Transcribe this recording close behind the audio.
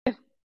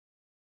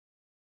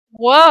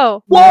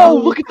Whoa! Whoa!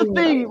 Look at the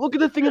thing! Look at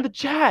the thing in the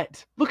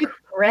chat! Look at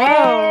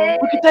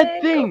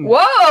that thing! Whoa!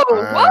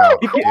 Wow,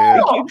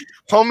 Whoa! dude.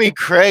 Homie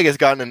Craig has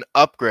gotten an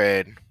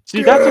upgrade.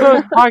 See, that's what I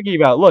was talking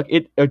about. Look,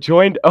 it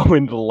joined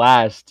Owen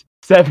last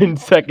 7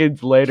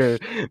 seconds later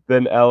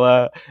than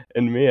Ella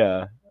and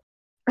Mia.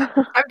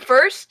 I'm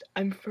first.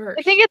 I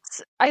think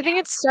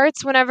it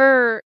starts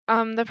whenever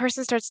the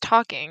person starts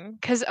talking,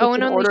 because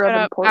Owen an only order of shut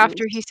up importance.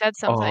 after he said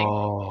something.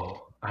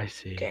 Oh, I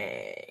see.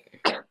 Dang.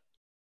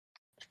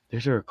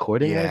 There's a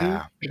recording ID? Yeah.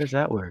 How does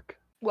that work?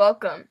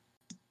 Welcome.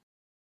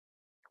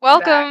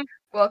 Welcome.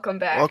 Welcome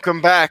back. Welcome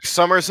back.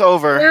 Summer's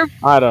over. We're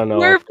I don't know.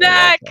 We're if they're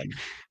back!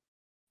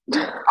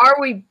 welcome. Are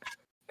we?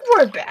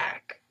 We're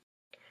back.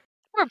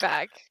 We're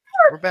back.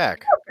 We're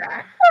back. We're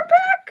back.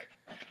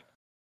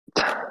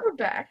 We're back. We're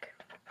back.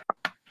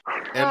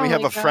 And Oh we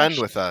have my a friend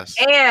gosh. with us.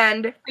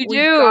 And We we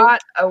do. got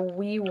a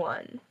wee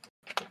one.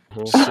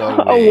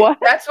 So Oh, we what?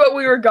 That's what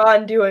we were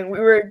gone doing. We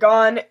were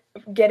gone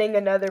getting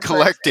another person.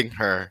 collecting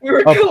her. We were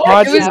A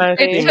collecting. podcast-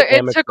 It took a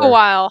amateur.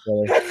 while,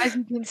 Really. as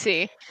you can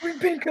see. We've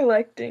been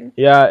collecting.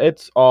 Yeah,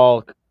 it's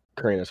all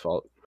Karina's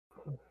fault.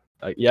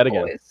 Yet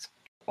again.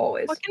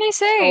 Always. What can I Oh,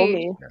 say?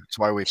 me. That's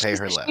why we pay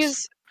her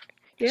less.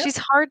 Yeah. She's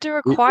hard to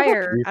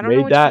require. We've I don't know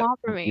made what that- you want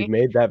from You've me.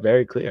 made that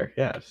very clear.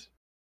 Yes.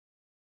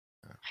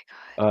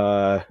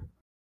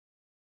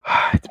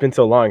 It's been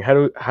so long.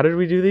 How did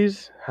we do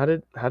these? How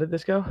did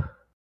this go?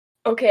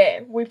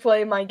 Okay, we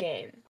play my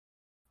game.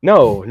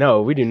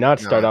 No, we do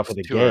not No, start off it's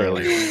with a too game.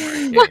 early.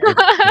 We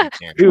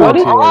can't. Dude, What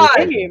too is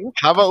early. the game?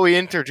 How about we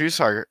introduce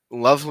our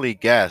lovely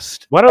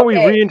guest? Why don't we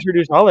Okay.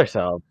 reintroduce all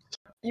ourselves?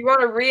 You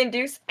want to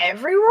reintroduce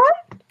everyone?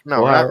 No,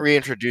 we're Wow. not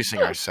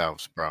reintroducing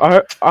ourselves,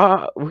 bro.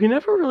 We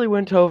never really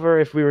went over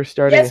if we were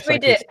starting Yes, a we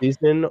second did.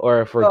 season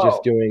or if we're No.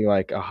 just doing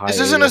like a high. This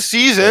isn't a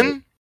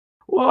season.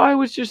 Well, I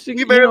was just We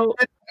thinking. barely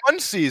did one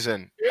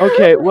season.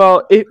 Okay,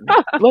 well,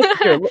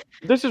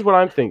 this is what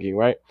I'm thinking,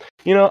 right?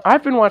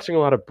 I've been watching a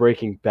lot of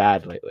Breaking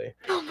Bad lately,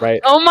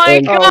 right? Oh my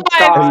And- god!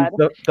 God.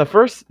 And the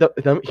first,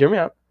 hear me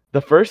out.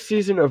 The first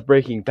season of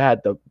Breaking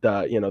Bad,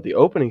 the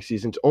opening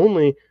season's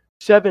only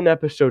 7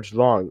 episodes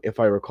long, if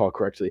I recall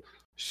correctly.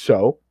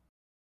 So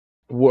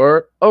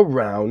we're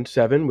around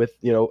 7 with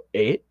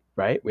 8,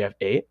 right? We have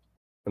 8.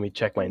 Let me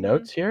check my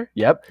notes here.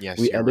 Yep, Yes,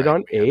 we you're ended right,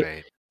 on we have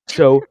 8.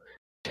 So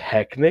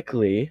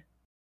technically,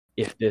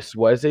 if this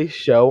was a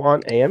show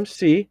on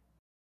AMC,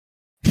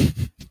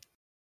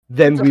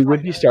 then It's a we would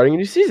fun be night. starting a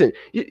new season.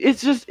 It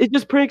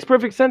just makes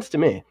perfect sense to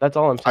me. That's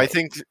all I'm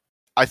saying.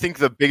 I think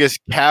the biggest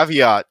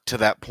caveat to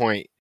that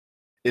point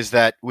is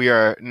that we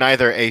are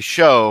neither a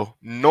show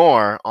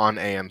nor on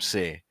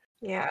AMC.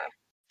 Yeah.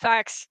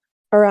 Facts.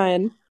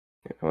 Orion,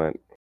 What?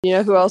 you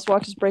know who else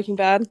watches Breaking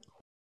Bad?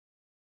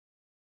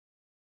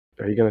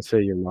 Are you gonna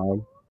say your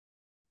mom?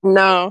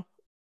 No.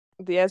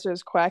 The answer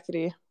is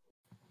Quackity.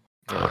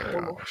 Oh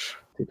my gosh.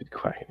 Stupid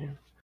quackity.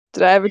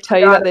 Did I ever tell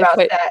you Forgot that they about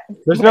played? that.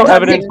 There's no Have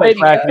evidence they that played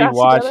Quackity Minecraft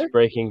watched together?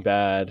 Breaking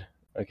Bad.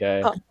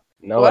 Okay. Huh.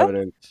 No What?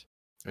 evidence.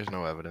 There's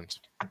no evidence.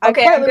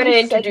 Okay, quite I'm gonna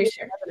literally said introduce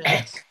you her. had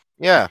evidence.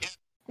 Yeah.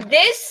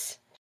 This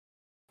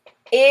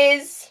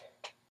is.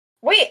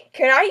 Wait,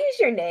 can I use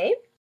your name?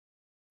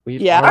 We've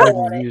Yeah.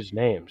 already used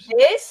names.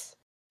 This?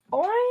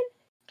 Orion?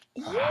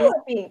 You are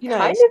being Be kind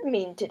nice. of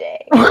mean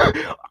today.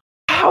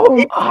 How am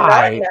It's not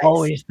I nice.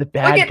 always the Look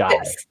bad at guy?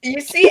 this. You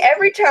see,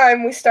 every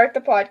time we start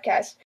the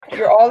podcast,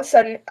 you're all of a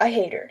sudden a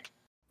hater.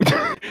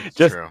 It's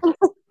Just true.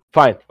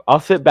 fine. I'll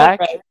sit back.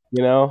 Right.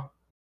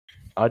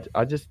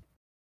 I'll just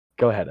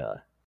go ahead,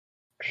 Ella.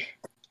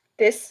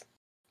 This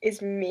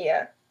is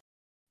Mia.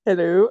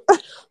 Hello.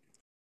 That's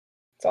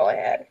all I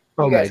had.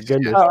 Oh You my guys-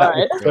 goodness, All that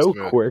right. was so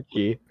Smooth.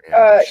 quirky.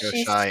 Yeah, so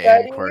she shy and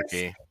studies-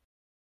 quirky.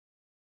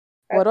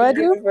 What At do I the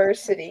do?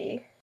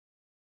 University.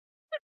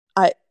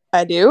 I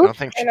I do. don't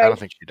think she, And I I- don't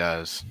think she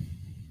does.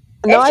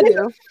 No, I And she's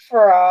do. a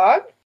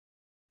frog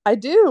I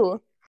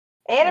do.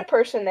 and a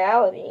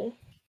personality.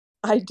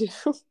 I do.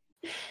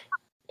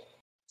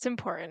 It's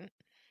important.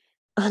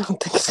 I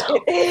don't think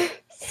so. It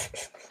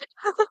is.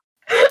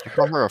 You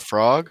call her a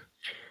frog?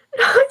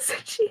 No, I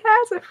said she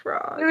has a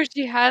frog. Oh,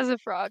 she has a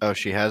frog. Oh,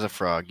 she has a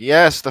frog.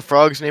 Yes, the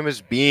frog's name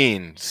is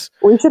Beans.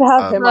 We should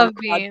have him on Love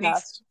the beans.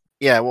 podcast.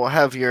 Yeah, we'll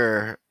have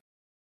your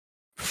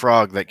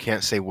frog that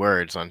can't say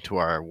words onto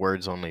our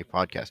words only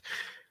podcast.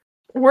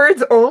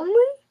 Words only?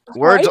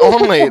 Words Right?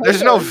 only.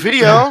 There's no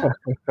video.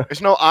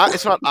 There's no.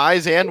 It's not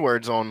eyes and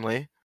words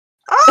only.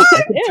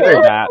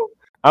 Consider that.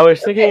 I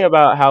was thinking Okay.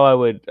 about how I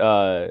would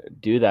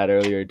do that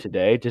earlier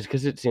today, just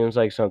because it seems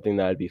like something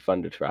that would be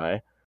fun to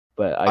try.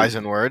 But Eyes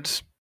and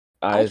words.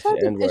 I eyes tried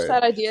to and pitch words.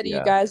 that idea to yeah.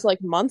 you guys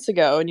like months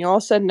ago, and you all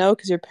said no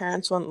because your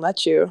parents wouldn't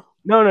let you.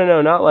 No,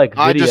 not like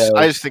video.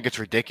 I just think it's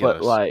ridiculous.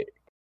 but like,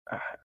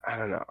 I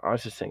don't know. I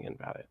was just thinking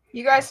about it.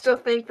 You guys still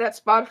think that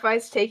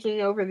Spotify's taking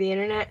over the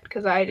internet?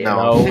 Because I do.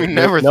 No. we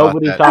never thought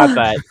Nobody that. thought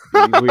that.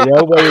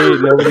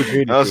 Nobody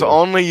agreed that was to it.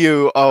 only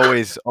you.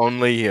 Always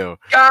only you.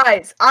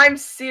 Guys, I'm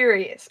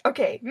serious.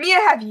 Okay, Mia,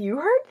 have you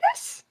heard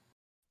this?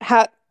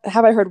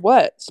 Have I heard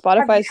what?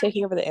 Spotify is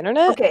taking over the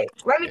internet? Okay,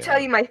 let me tell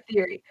you my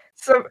theory.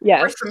 So,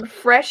 Yes. for some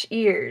fresh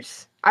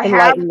ears, I have.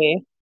 Enlighten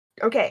me.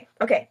 Okay.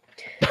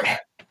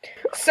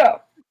 So,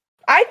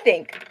 I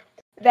think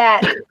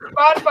that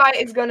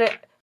Spotify is gonna.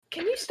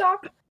 Can you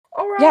stop?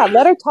 All right. Yeah,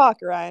 let her talk,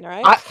 Ryan,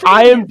 alright?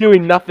 I am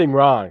doing nothing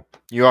wrong.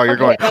 You are. You're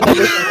going. And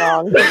everything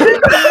wrong.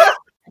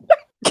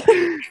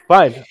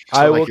 Fine. I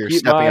Sound will like you're keep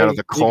stepping out my of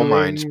the coal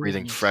mines, giggling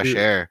breathing fresh to-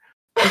 air.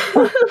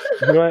 You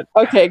know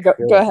what? Okay, go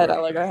ahead,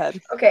 Ella, go ahead.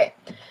 Okay,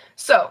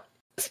 so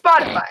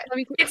Spotify. Let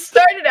me It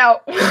started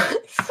out.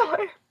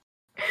 Sorry.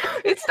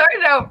 It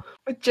started out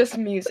with just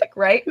music,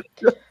 right?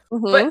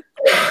 Mhm.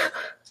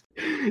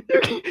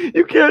 But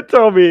You can't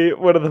tell me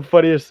one of the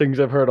funniest things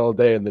I've heard all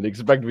day and then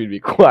expect me to be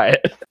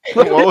quiet.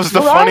 What was the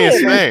Ryan. funniest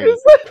thing?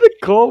 It's like the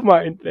coal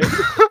mine thing.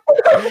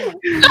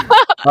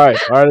 All right,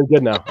 I'm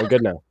good now. Go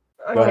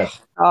okay, ahead.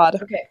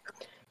 God. okay.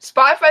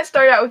 Spotify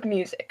started out with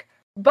music,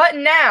 but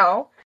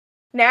now,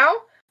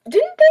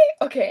 didn't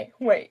they? Okay,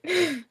 wait.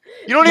 You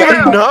don't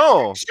even Wow.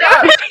 know.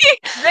 Stop.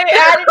 They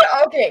added.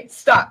 Okay,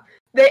 stop.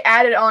 They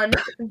added on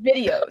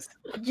videos,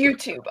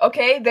 YouTube.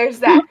 Okay, there's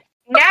that.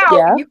 Now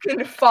Yeah. you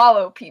can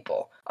follow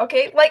people.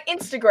 Okay, like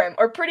Instagram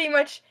or pretty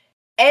much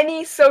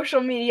any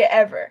social media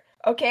ever.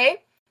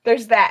 Okay,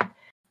 there's that.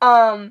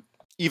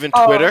 Even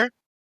Oh. Twitter.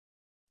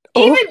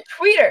 Oh. Even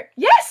Twitter.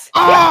 Yes.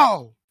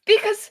 Oh.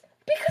 Because.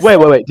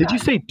 Wait. Did you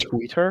say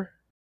tweeter?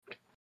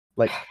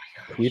 Like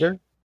tweeter?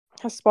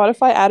 Has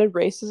Spotify added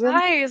racism?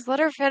 Guys, let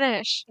her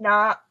finish.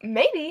 Nah,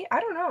 maybe. I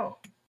don't know.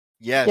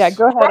 Yes. Yeah,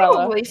 go ahead, Ella.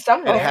 Probably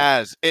somewhere. It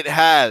has. It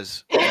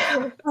has.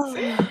 And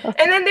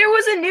then there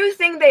was a new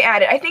thing they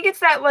added. I think it's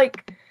that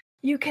like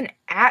you can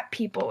at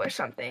people or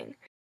something.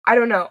 I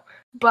don't know,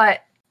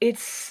 but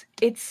it's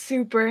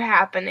super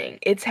happening.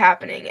 It's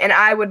happening, and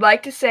I would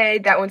like to say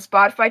that when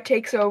Spotify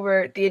takes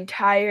over the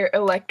entire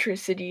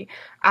electricity,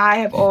 I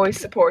have always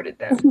supported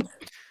them.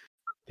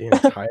 The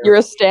entire You're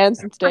a stan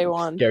since day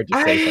one. scared to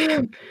I say something.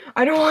 am.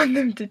 I don't want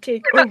them to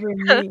take over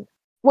me.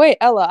 Wait,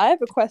 Ella, I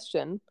have a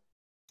question.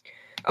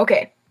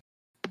 Okay.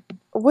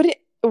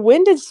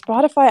 When did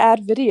Spotify add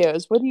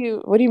videos? What do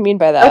you mean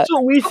by that? That's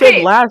what we said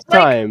Okay, last like-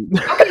 time.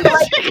 Okay,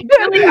 like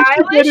Billie You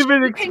Eilish, can't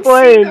even you can see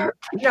explain. her.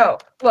 No,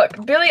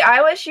 look, Billie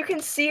Eilish, you can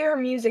see her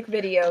music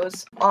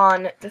videos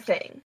on the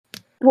thing.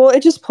 Well,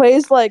 it just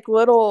plays like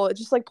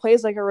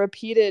plays like a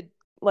repeated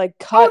like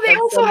cut. Oh, they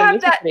of also from the have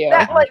music that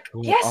video. like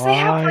Oh, yes, they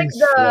have like I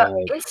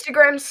the see.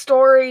 Instagram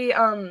story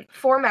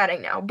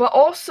formatting now, but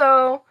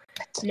also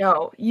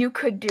no, you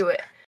could do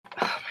it.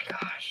 Oh my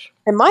gosh,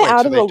 Am I Wait,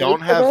 out so of they the don't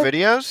loop have for this?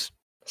 videos?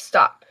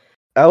 stop.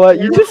 Ella,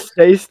 you just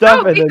say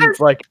stuff No, and then because-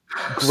 like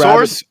grab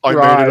Source, it, I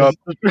made it up.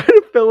 try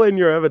to fill in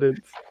your evidence.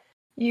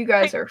 You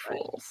guys are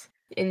fools,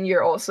 and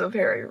you're also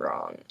very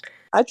wrong.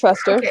 I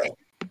trust her. Okay,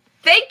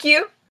 thank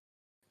you,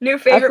 new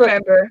favorite feel-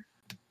 member.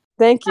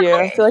 Thank you.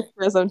 I Okay. feel like she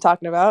knows what I'm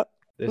talking about.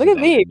 This Look is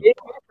at me.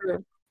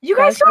 awesome. You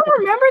guys don't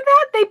remember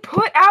that? They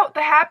put out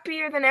the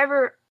Happier Than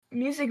Ever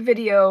music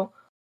video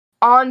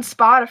on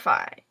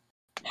Spotify.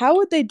 How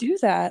would they do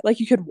that? Like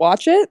you could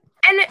watch it?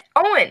 And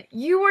Owen,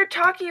 you were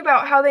talking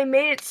about how they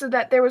made it so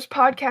that there was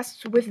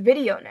podcasts with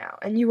video now,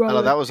 and you were Oh,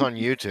 like, that was on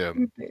YouTube.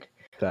 stupid.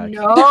 Facts.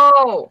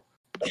 No.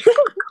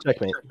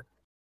 Checkmate.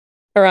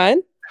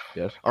 Orion?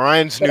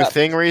 Orion's Shut new up.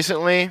 thing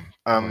recently,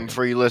 my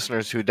for you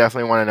listeners who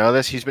definitely want to know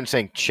this, he's been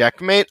saying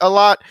checkmate a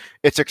lot.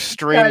 It's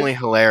extremely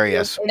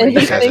hilarious And when he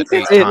he says it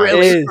thinks 8 it's It times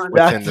really is. fun.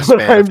 within That's the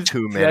what span I'm of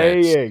 2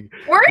 minutes. saying.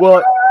 Were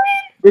Well,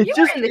 you? it You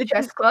just were in the it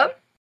chess just, club.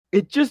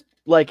 it just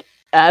like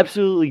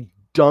absolutely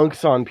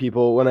dunks on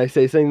people when I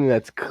say something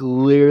that's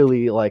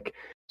clearly like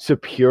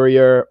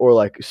superior or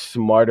like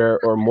smarter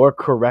or more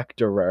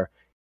correcter.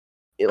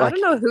 I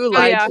don't know who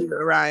lied yeah. to you,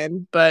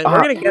 Orion, but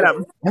we're gonna get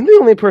him. I'm the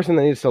only person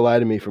that needs to lie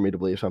to me for me to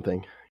believe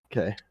something.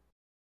 Okay.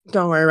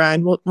 Don't worry,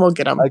 Ryan. We'll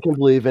get him. I can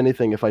believe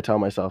anything if I tell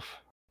myself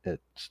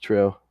it's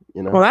true,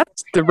 you know. Well,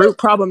 that's the root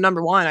problem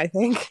number one, I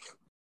think.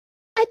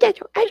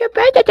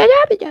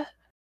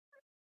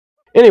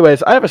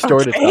 Anyways, I have a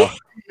story to Okay. tell.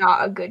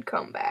 Not a good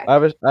comeback. I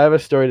have a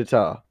story to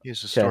tell. He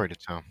has a Okay. story to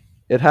tell.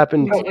 It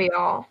happened Don't we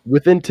all?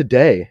 within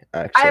today, I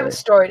have actually. a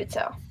story to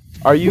tell.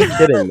 Are you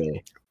kidding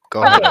me?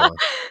 Go ahead, Ella.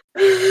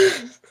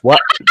 What?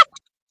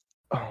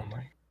 Oh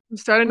my. I'm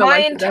starting to My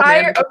like the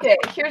entire dynamic. okay,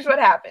 here's what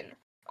happened.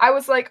 I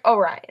was like, oh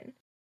Ryan,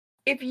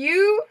 if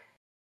you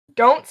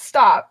don't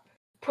stop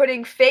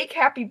putting fake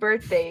happy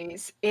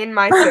birthdays in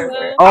my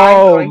server,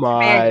 Oh I'm going to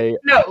ban you.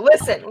 my.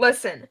 No,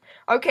 listen.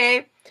 Okay?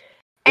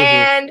 Mhm.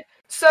 And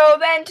so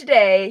then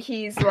today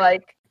he's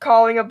like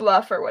calling a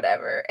bluff or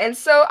whatever. And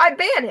so I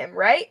ban him,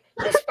 right?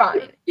 He's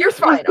fine. You're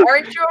fine.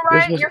 Aren't you,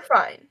 Ryan? was- You're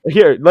fine.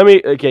 Here, let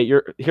me. Okay,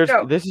 here's.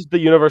 No. This is the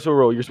universal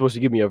rule. You're supposed to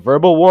give me a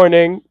verbal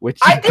warning, which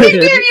I you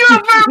did give you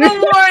a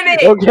verbal warning.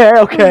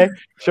 Okay,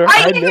 sure.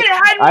 I admit- even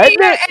had I Mia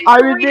admit, and I'm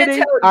Karina admitting,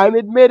 tell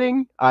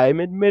you. I'm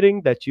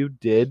admitting that you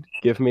did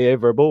give me a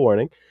verbal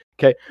warning.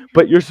 Okay,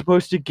 but you're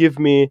supposed to give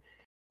me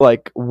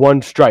like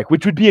one strike,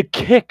 which would be a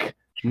kick.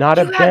 not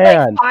a You had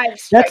ban. like 5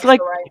 That's strikes,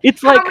 like alright?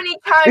 it's How like many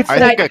times it's I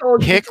did like think I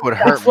told a you kick to would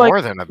stop? hurt it's like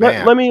more than a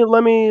ban. let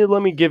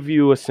me give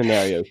you a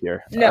scenario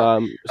here. No.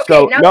 Okay,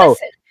 So now no,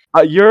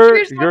 listen. you're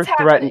Here's what's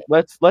threatened.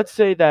 happening. Let's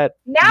say that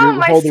Now you're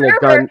my holding a server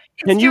gun. is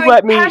Can you doing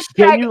let me unban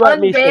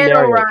scenario?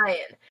 Orion.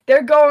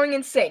 They're going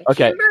insane.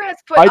 Okay. Kimber has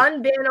put I-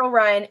 unban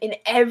Orion in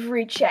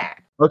every chat.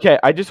 Okay,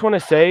 I just want to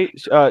say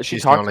she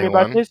She's the talked to me only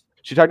about one. this.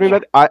 She talked to me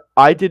about it.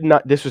 I did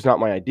not. This was not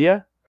my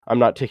idea. I'm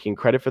not taking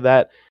credit for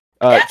that.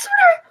 That's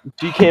what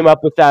She came up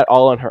with that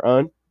all on her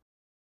own.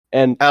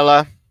 And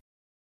Ella,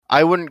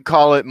 I wouldn't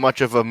call it much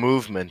of a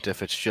movement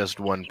if it's just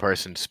one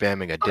person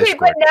spamming a Okay,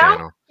 Discord but now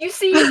channel. you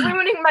see you're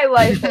ruining my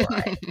life, Orion.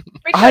 I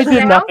Because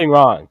did now, nothing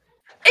wrong.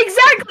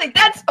 exactly.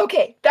 That's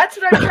okay. That's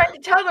what I'm trying to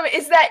tell them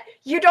is that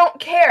you don't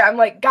care. I'm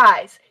like,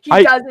 guys, he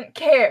I- doesn't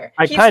care.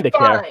 I He's kinda care.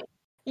 fine.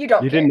 You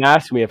don't You care. didn't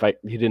ask me if I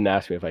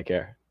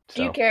care.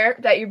 Do you So. care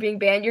that you're being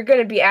banned? You're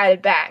gonna be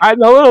added back. I'm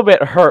a little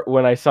bit hurt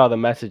when I saw the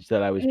message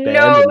that I was banned.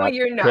 No, and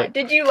you're not. but-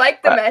 Did you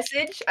like the Uh,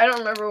 message? I don't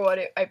remember what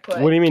I put.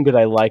 What do you mean? Did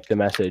I like the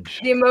message?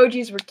 The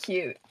emojis were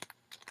cute.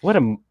 What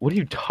are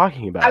you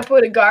talking I about?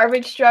 put a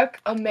garbage truck,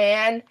 a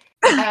man,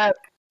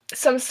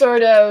 some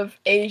sort of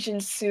Asian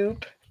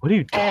soup. What are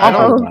you I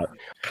talking don't- about? Are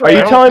prayer.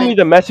 you don't telling me think-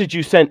 the message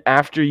you sent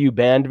after you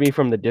banned me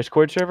from the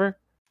Discord server?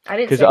 I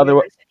didn't 'cause send you a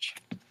otherwise- message.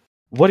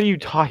 What are you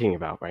talking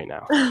about right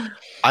now?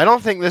 I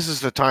don't think this is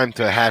the time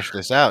to hash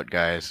this out,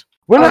 guys.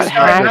 We're Oh, not sorry,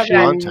 my hashing.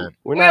 bad. Content.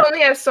 We're We not. only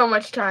have so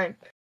much time.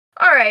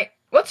 All right,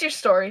 what's your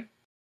story?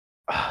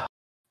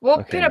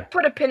 We'll Okay.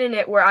 put a pin in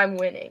it where I'm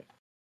winning.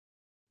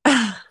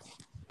 All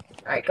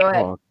right, go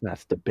ahead. Well,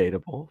 that's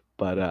debatable,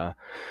 but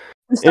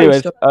Just tell your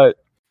anyways, story.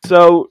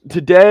 so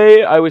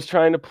today I was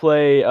trying to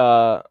play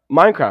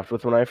Minecraft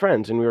with one of my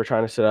friends, and we were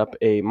trying to set up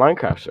a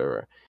Minecraft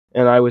server.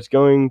 And I was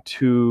going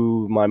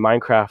to my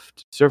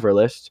Minecraft server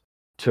list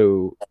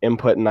to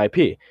input an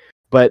IP,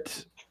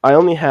 but I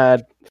only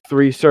had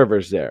 3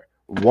 servers there.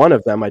 One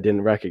of them I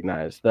didn't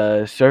recognize.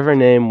 The server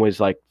name was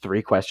like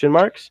 3 question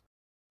marks,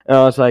 and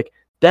I was like,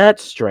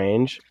 "That's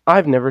strange.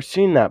 I've never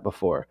seen that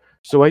before."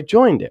 So I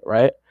joined it.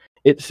 Right?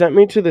 It sent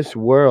me to this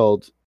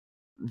world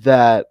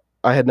that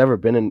I had never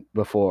been in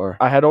before.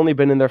 I had only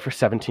been in there for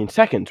 17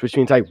 seconds, which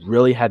means I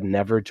really had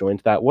never joined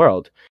that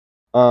world.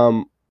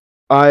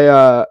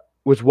 I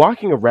was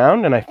walking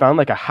around and I found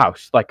like a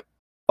house, like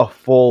a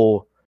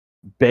full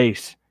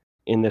base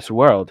in this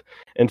world.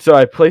 And so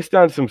I placed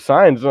down some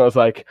signs and I was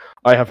like,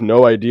 I have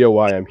no idea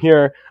why I'm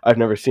here. I've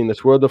never seen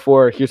this world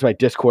before. Here's my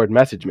Discord,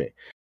 message me.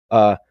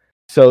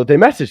 So they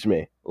messaged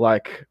me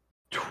like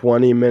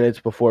 20 minutes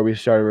before we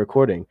started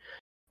recording.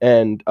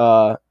 And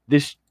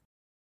this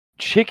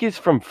chick is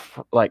from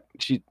From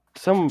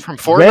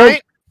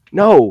Fortnite?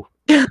 No.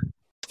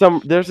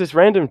 There's this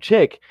random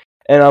chick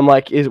and I'm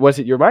like, was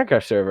it your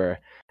Minecraft server?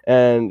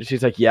 And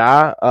she's like,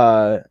 yeah,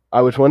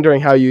 I was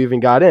wondering how you even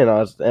got in.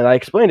 And I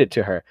explained it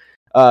to her.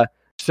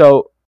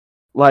 So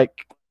like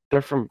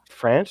they're from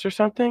France or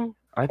something?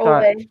 I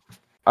thought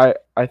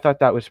I thought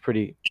that was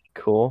pretty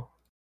cool.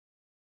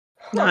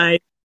 Nice.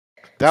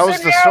 That was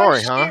So the now story,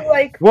 she, huh?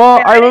 like,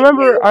 Well, I married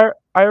remember you?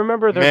 I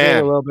remember there being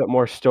Man. a little bit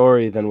more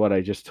story than what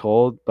I just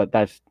told, but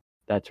that's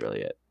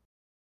really it.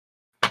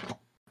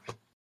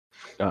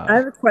 I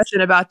have a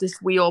question about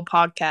this Wheel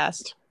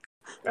podcast.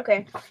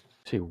 Okay,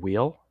 Say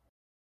wheel?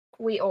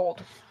 we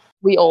old.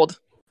 We old.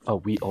 Oh,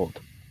 we old.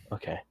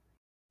 Okay.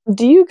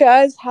 Do you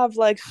guys have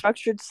like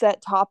structured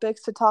set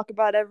topics to talk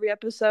about every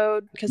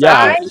episode? Because Yeah,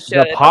 I think we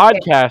the should.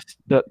 podcast.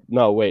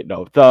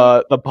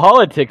 The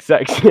politics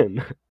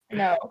section.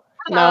 No.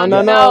 No.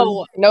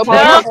 No.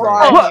 politics.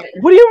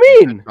 What do you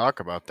mean? Talk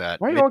about that.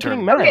 Why are you all getting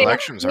Midterm mad? Okay,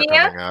 elections are coming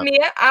Mia, up.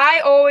 Mia,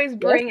 I always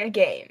bring a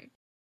game.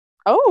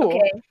 Oh,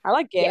 Okay. I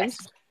like games.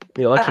 Yes.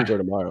 The elections are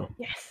tomorrow.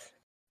 Yes.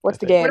 What's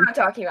the I think- game? We're not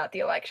talking about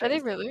the Are election. they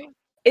really?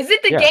 Is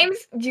it the Yeah. games?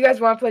 Do you guys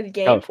want to play the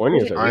game?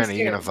 Californians Or is it are. Ryan, too are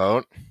you gonna soon?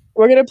 vote?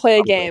 We're gonna play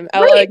a game.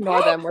 Ella, Wait,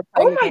 ignore them. We're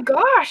Oh playing a my game.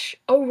 gosh!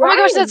 Oh my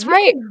gosh, that's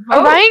right.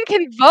 Vote. Orion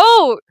can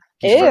vote.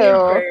 He's voting.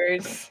 Ew.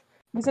 Neighbors.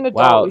 He's an adult.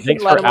 Wow, We should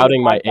thanks let for him on the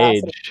outing my podcast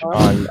age anymore.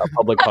 on a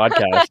public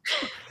podcast.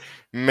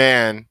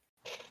 Man,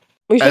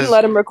 We shouldn't as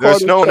let him record. there's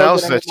with no one children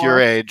else that's your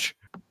anymore. age.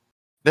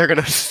 They're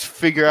gonna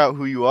figure out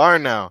who you are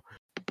now.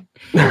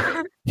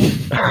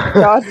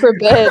 God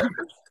forbid.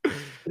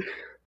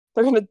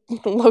 They're gonna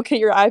locate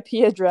your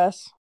IP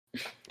address.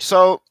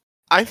 So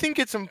I think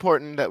it's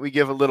important that we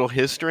give a little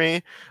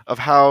history of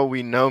how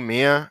we know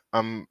Mia,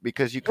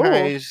 because you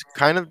guys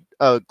kind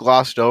of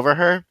glossed over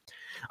her.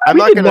 I'm We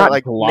not did gonna not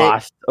like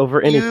gloss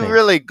over anything. You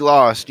really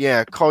glossed,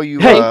 yeah. Call you.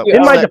 Hey, Thank you,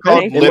 in my Alex. defense,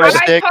 Thank in you. my I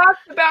lipstick.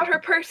 talked about her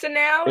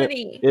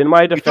personality. in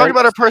my We defense, talked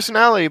about her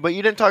personality, but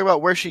you didn't talk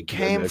about where she I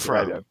came did.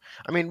 from.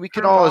 I mean, we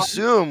could Her all mom.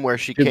 assume where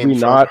she Did came we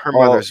from, not her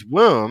all- mother's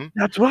womb.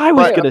 That's what I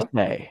was Ew. gonna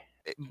say.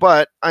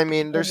 But I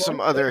mean, there's some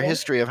other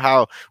history of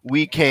how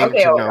we came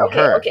Okay, to know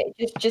her. okay.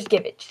 Just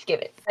give it. Just give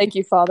it. Thank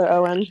you, Father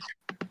Owen.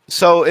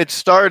 So it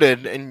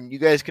started, and you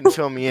guys can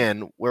fill me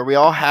in, where we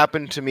all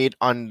happened to meet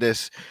on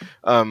this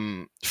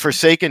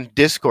forsaken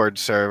Discord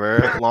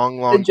server long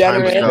time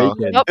Degenerate. ago.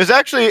 Bacon. Nope. It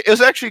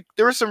was actually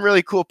there were some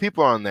really cool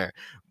people on there,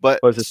 but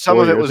Was it some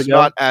 4 of it years was ago?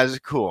 not as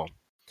cool.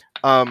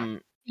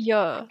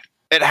 Yeah.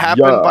 It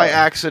happened by Yeah.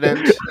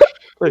 accident.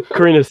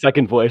 Karina's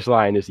second voice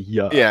line is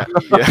yeah. Yeah.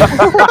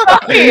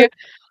 Okay.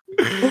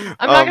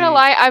 I'm not gonna Um,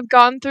 lie, I've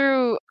gone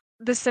through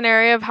the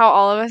scenario of how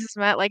all of us has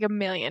met like a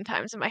million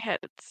times in my head.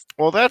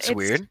 Well, that's It's-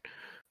 weird.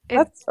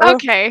 That's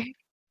Okay.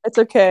 It's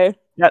okay.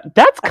 Yeah,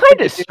 that's I kind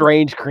think of you do.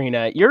 strange,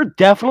 Karina. You're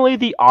definitely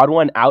the odd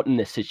one out in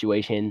this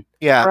situation.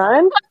 Yeah,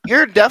 Ryan,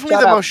 you're definitely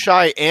Shut the up. most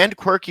shy and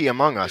quirky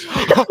among us.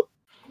 Oh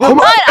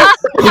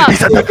Shut up! He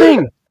said the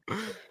thing.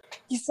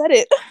 you said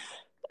it.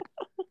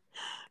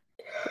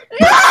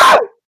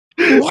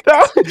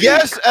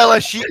 Yes,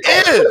 Ella, she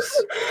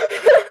is.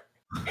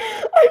 I'm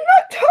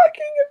not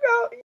talking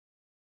about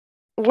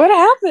What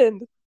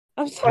happened?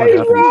 I'm my sorry.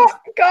 happened?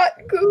 rock got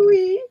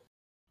gooey.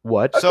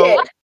 What? So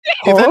Okay.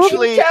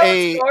 eventually, Tell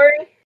a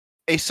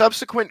story.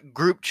 subsequent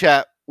group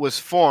chat was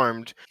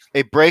formed,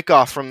 a break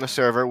off from the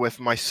server with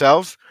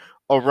myself,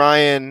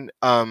 Orion,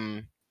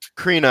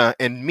 Karina,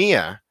 and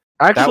Mia.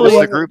 Actually,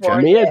 was the group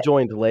chat. Mia yet.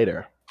 joined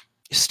later.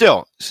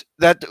 Still,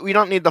 that we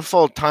don't need the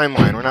full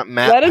timeline. We're not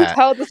Matt. Let him Pat.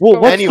 tell the Well, story.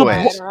 what's the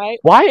Anyways. All right.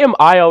 Why am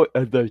I?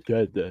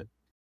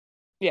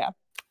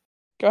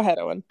 Go ahead,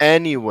 Owen.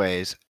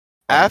 Anyways,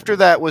 after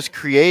that was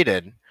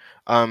created,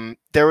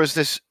 there was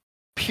this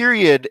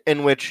period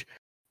in which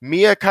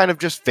Mia kind of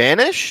just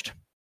vanished.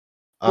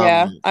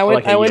 Yeah, I went.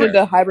 like a I went year.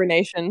 into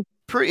hibernation.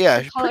 Pretty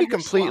call pretty it her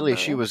completely.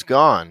 She slumber. was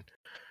gone.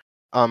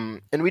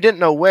 And we didn't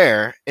know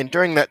where. And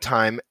during that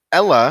time,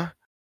 Ella,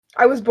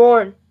 I was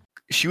born.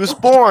 she was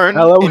born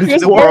Ella into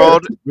was the born.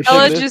 world, Within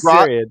Ella this just-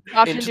 period.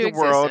 Popped into into the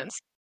world.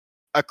 existence.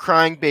 a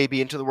crying baby,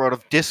 into the world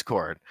of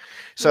Discord.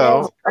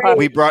 So Yes,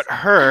 we great. brought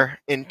her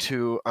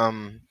into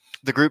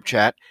the group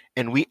chat,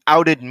 and we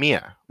outed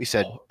Mia. We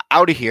said,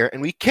 "Out of here,"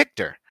 and we kicked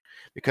her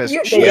because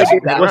You- she they has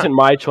did That that. wasn't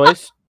my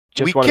choice.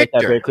 We Just want to make kicked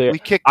that her. very clear. We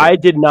kicked her. I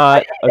did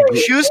not agree.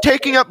 She was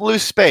taking up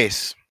loose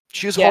space.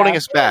 She was Yeah. holding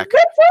us back.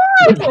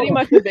 They pretty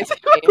much evicted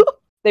me.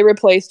 They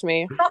replaced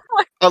me.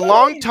 A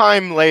long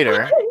time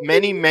later,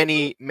 many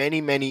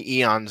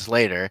eons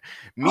later,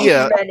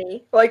 Mia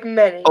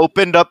many.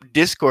 opened up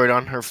Discord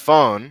on her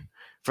phone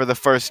for the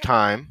first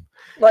time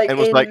and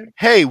was like,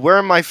 "Hey, where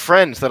are my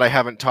friends that I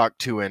haven't talked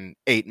to in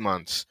 8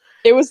 months?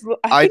 It was.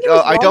 I, think it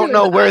was I don't longer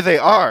know than where that. they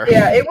are."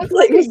 yeah, it was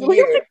Like, like it was a only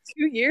year. like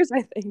 2 years,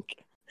 I think.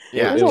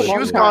 Yeah, It was a she long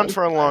was time. gone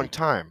for a long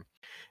time.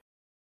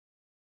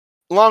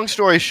 Long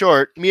story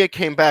short, Mia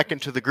came back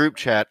into the group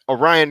chat.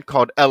 Orion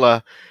called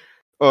Ella,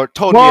 or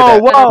told Mia Whoa,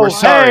 that whoa, we're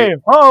sorry. hey,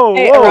 whoa,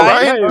 Hey, whoa, Orion,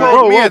 Orion hey, told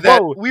whoa, Mia whoa,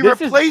 that whoa. we This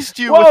is- replaced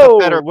you whoa,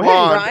 with a better wait.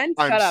 blonde. Ryan,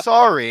 I'm shut up.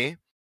 sorry.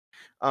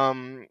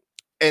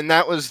 And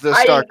that was the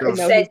I start didn't of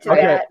consent to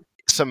Okay. that.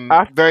 some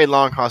Af- very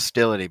long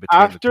hostility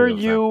between After the two of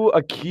them. you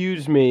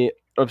accuse me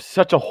of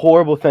such a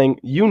horrible thing,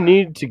 you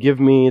need to give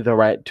me the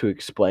right to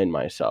explain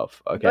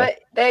myself, okay? But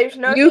there's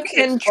no You need to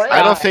can explain. try.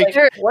 I don't think- Like,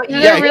 There- what Is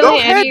you Yeah, there did. go really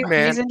ahead, any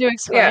man. reason to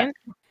explain?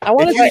 I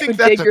want If to you think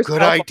that's a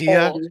good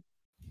idea,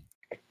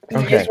 You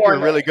Okay. just you're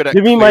want really good at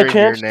Give me my clearing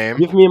your chance. name.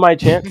 Give me my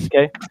chance,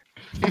 okay?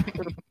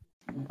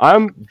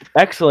 I'm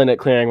excellent at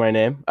clearing my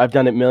name. I've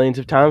done it millions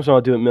of times, and I'll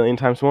do it a million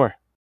times more.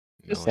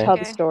 just Okay. tell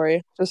the Okay.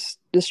 story.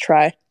 Just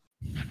try.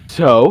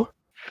 So,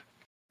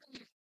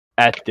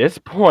 at this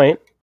point,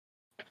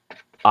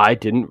 I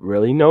didn't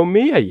really know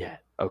Mia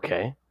yet,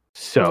 okay?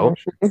 So,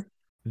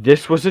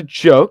 this was a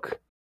joke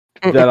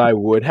that I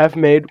would have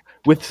made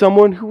with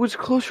someone who was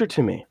closer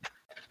to me.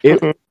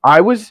 Mm-mm.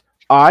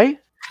 I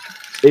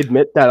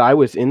admit that I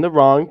was in the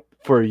wrong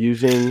for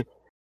using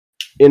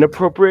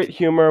inappropriate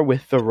humor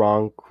with the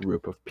wrong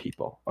group of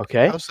people,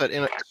 okay? How's that?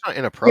 It's not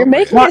inappropriate.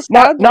 making Not, it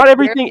sound not like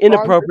everything you're wrong.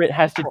 inappropriate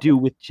has to do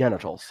with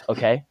genitals,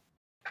 okay?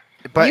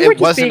 But You were it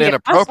just wasn't being an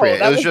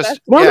inappropriate. asshole. It was That was-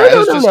 just No, yeah, no, it no,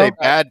 was no, just no. a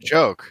bad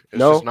joke. It's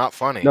No. just not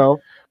funny. No.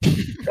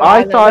 I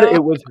I thought know.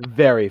 it was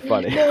very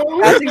funny.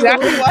 That's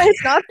exactly why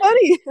it's not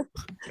funny.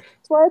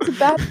 That's why it's a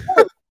bad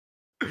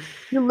joke.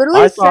 You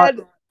literally I thought-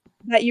 said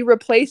that you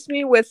replaced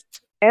me with,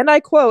 and I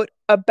quote,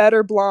 a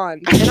better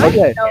blonde. And I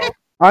Okay. know.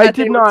 I that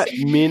they did were not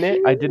saying- mean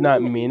it. I did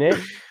not mean it.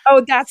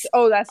 That's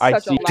I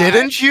such see. a lie.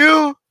 Didn't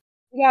you?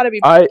 You gotta be.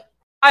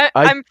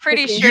 I'm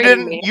pretty You sure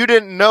didn't- you You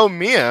didn't know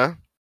Mia,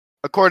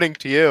 according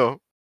to you.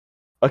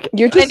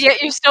 You're and just.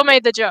 yet you still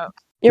made the joke.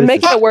 You're This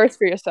making is- it worse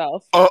for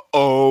yourself.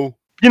 Uh-oh.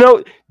 You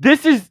know,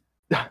 this is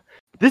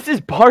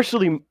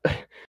partially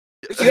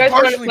This You is guys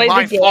want to partially play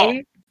my the fault.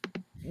 game?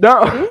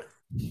 no.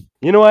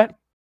 You know what?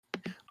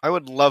 I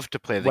would love to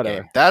play the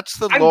Whatever. game. That's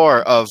the I'm-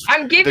 lore of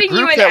I'm the giving you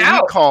group an that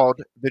out. we called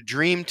the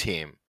Dream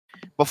Team.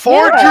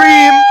 Before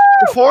Yeah. Dream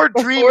Before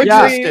Dream.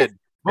 existed,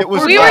 it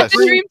was We were us. the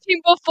dream team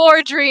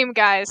before Dream,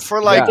 guys.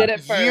 For like Yeah. Did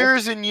it first.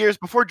 years and years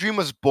before Dream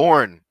was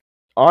born.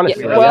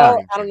 Honestly, Yeah, yeah.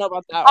 well, I don't know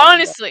about that. one,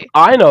 Honestly,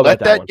 I know Let about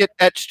that that one. get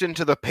etched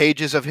into the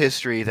pages of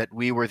history that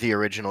we were the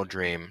original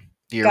Dream,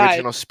 the Guys,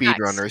 original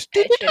speedrunners.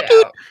 That shit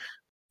out.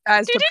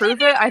 Guys, to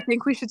prove it, I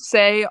think we should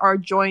say our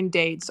join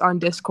dates on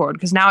Discord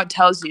because now it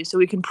tells you, so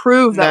we can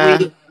prove that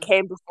we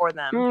came before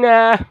them.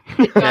 Nah.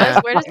 Guys,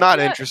 where does Not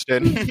it-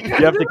 interested. You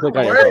have to click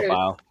on your Word.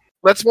 profile.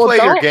 Let's Well, play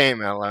your don't-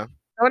 game, Ella.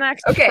 Don't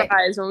act Okay.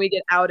 surprised when we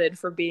get outed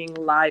for being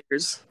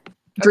liars.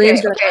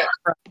 Dreams.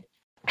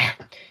 Okay.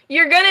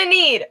 You're gonna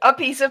need a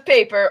piece of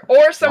paper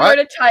or somewhere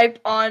to type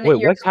on Wait,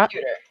 your what's that?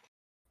 computer.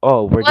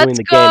 Oh, we're Let's doing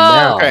the go. game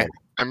now. Okay,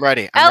 I'm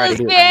ready. I'm Ella's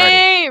ready. I'm ready.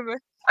 game.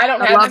 I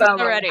don't I have love this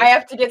Ella. already. I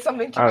have to get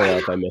something to I don't know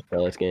write. if I missed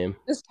Ella's game.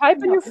 Just type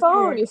in your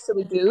phone, you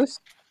silly goose.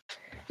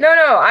 No,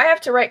 I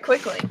have to write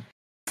quickly.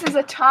 This is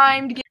a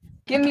timed game.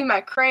 Give me my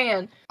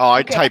crayon. Oh, I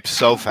Okay. type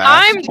so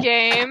fast. Timed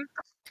game.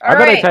 All I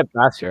bet I right. type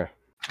faster.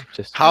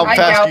 Just How I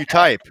fast doubt do you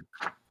type?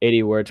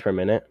 80 words per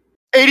minute.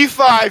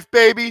 85,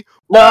 baby.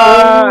 No,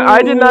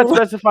 I did not Ooh.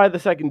 specify the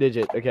second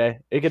digit. Okay,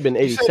 it could have been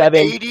You said 87,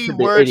 80 could have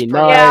been words per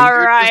 89. Yeah, You're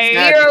just right.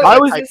 mad Zero because I is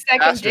was- the typed second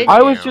faster digit. than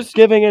I was you. just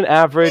giving an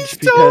average He's so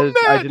because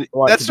I mad. didn't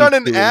want That's to be not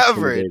an too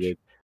average. intimidated.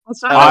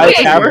 That's not I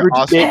Okay. averaged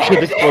Awesome. it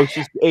to the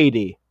closest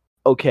 80.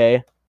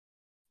 Okay.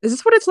 Is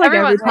this what it's like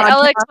Everyone, every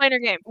Ella, podcast? explain her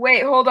game.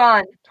 Wait, hold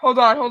on.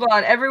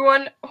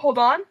 Everyone, hold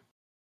on.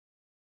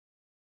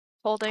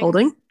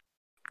 Holding?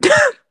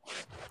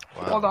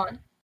 Wow. Hold on.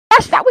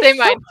 Gosh, that Say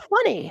mine.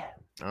 funny.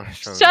 Oh,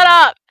 Shut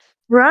up.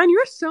 Ryan,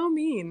 you're so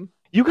mean.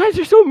 You guys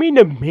are so mean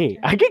to me.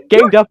 I get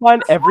ganged up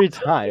on every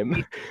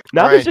time.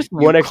 Now Ryan, there's just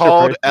one you extra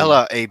called person.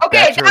 Ella a Okay,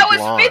 better that was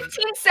blonde.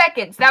 15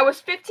 seconds. That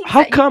was 15 How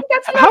seconds. come?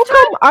 That's enough How time?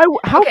 come?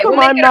 How Okay, come we'll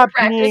make I'm it a not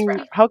practice being?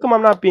 round. How come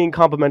I'm not being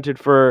complimented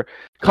for What are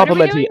we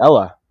complimenting doing?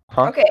 Ella?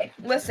 Huh? Okay,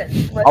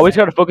 listen. Always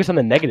got to focus on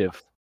the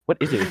negative. What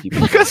is it with you?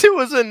 people? Because it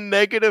was a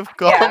negative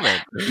Yeah.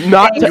 comment.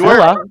 Not to Thanks.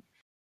 Ella.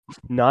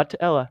 Not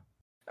to Ella.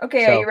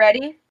 Okay, So- are you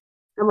ready?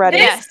 I'm ready.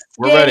 This Yes.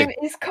 We're game ready.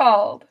 is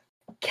called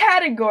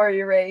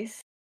Category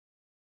Race.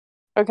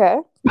 Okay.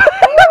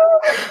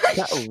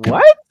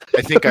 What?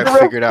 I think I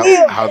figured out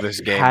how this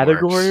game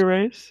Category works.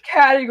 race?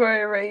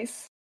 Category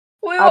race.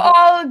 We will I've-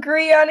 all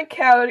agree on a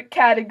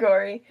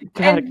category.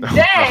 And Oh,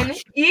 then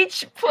gosh.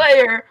 each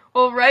player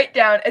will write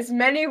down as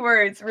many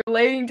words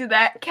relating to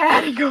that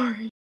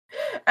category.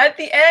 At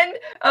the end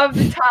of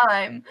the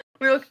time,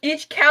 we will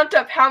each count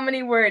up how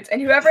many words, and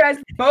whoever has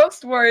the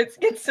most words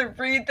gets to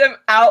read them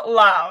out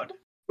loud.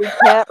 We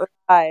can't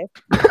lie.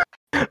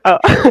 Oh,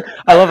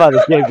 I love how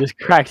this game just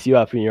cracks you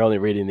up and you're only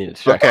reading the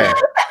instructions.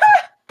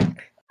 Okay.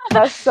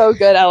 That's so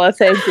good, Ella.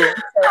 Thank you.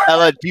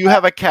 Ella, do you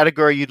have a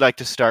category you'd like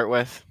to start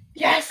with?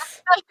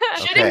 Yes.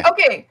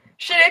 Okay.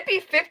 Should it be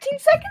 15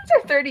 seconds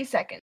or 30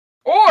 seconds?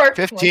 Or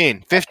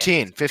 15.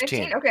 15.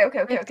 15. Okay.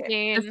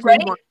 15.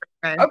 Ready?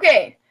 Okay.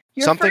 Okay.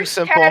 Your Something first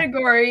simple.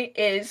 category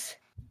is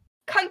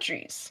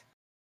countries.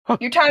 Huh,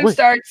 Your time wait.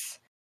 starts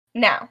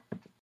now.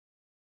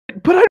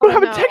 But I don't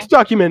have no. a text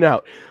document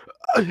out.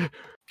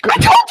 I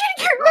told you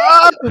to get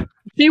ready.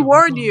 She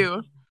warned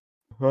you.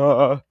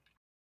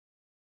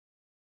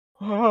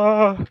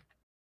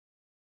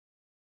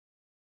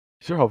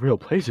 These are all real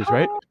places,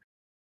 right?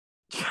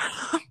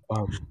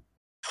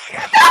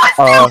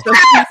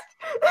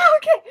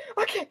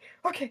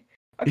 Okay.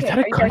 Is that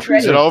a Are you guys country?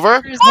 Is ready? it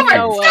over? There's Over.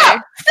 no way.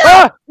 Stop.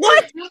 Ah!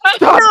 What?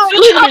 Stop No.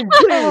 screaming,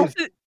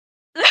 please!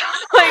 Oh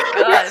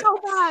my That's god. so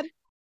bad.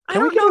 I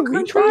Can we don't get a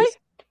know retry? countries.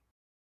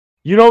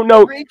 You don't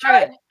know.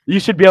 Retry. You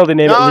should be able to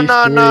name at No, least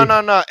no,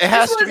 three. no. It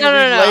has to was- be No,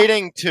 no, no.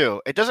 relating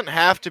to. It doesn't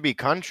have to be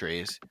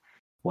countries.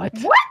 What?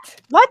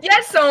 What?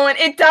 Yes, Owen,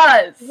 it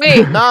does.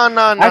 Wait. No,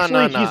 no, no,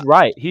 Actually, no, he's no.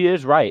 right. He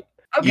is right.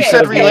 Okay. You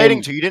said okay.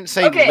 relating to. You didn't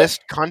say Okay.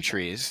 list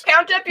countries.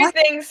 Count up your What?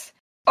 things.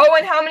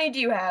 Owen, how many do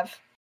you have?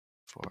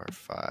 4,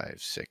 5,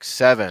 6,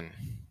 7.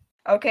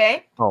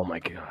 Okay. Oh my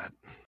god.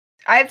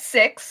 I have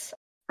 6.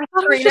 I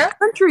thought it was Serena? just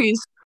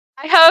countries.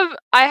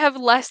 I have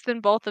less than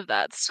both of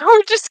that, so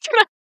we're just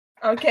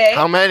gonna. Okay.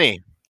 How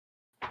many?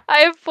 I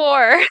have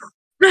 4.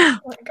 Oh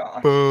my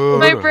god.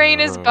 My brain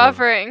is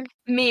buffering.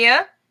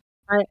 Mia.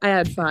 I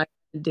had 5.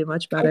 Didn't do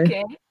much better.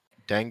 Okay.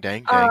 Dang.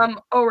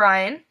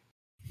 Orion.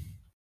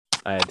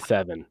 I had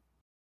 7.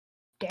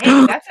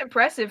 Dang, that's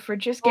impressive for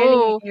just getting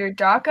Oh. your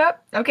doc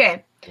up.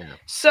 Okay. Yeah.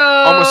 So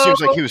Almost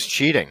seems like he was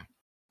cheating.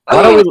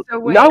 Why don't Okay, we- so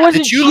wait. No, I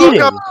wasn't Did you look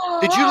cheating. up?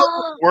 Did you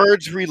look up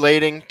words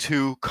relating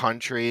to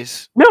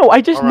countries? No,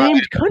 I just All right.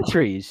 named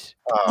countries.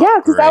 Oh, Yeah,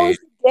 because that was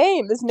great. the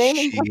game. This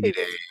naming countries.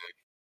 Cheating.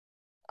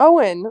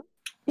 Owen.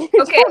 you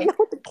Okay. don't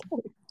know the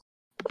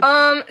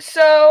game.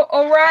 So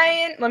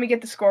Orion, let me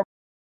get the score.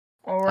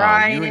 Oh,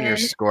 Orion, you and your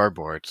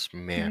scoreboards,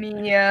 man.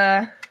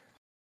 Mia,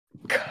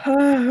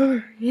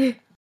 Curry,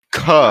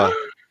 Cuh.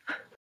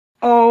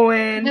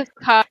 Owen, Just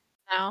cut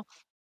now.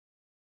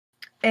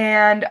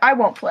 and I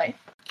won't play.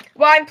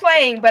 Well, I'm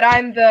playing, but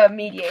I'm the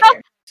mediator.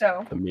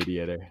 So The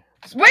mediator.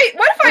 wait,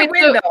 what if I Wait,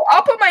 win so- though?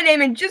 I'll put my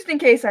name in just in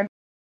case I'm.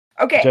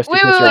 Okay. Just Wait,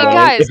 because wait, you're wait,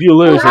 winning. guys. If you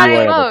lose, then you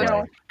Orion won't mode.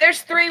 play.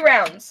 There's 3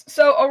 rounds.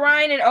 So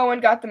Orion and Owen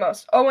got the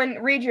most. Owen,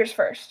 read yours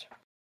first.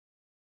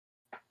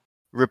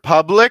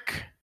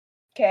 Republic,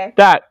 Okay.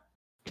 That.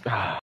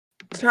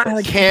 It's not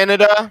like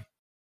Canada,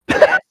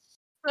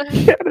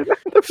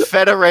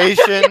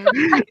 Federation,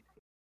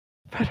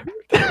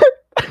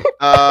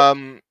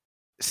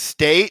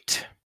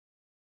 State,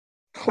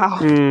 wow.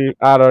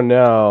 I don't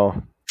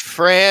know.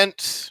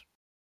 France,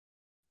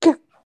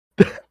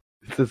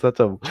 This is such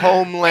a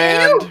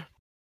Homeland, Can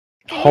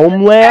you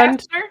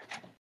Homeland? faster?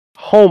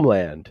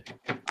 homeland.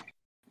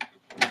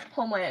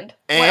 Homeland.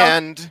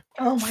 and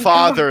Oh my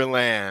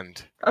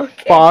Fatherland. God.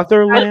 Okay.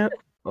 Fatherland.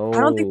 Oh,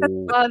 don't think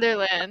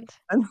Motherland.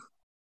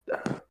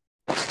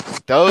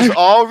 Those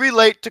all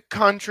relate to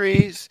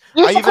countries.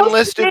 You're I even supposed to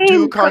listed name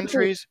 2 countries.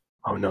 countries.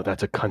 oh no,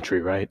 that's a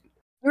country, right?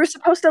 We were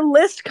supposed to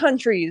list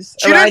countries.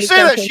 She Orion didn't is say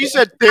gonna that. change She it.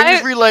 said things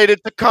I- related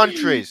to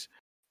countries.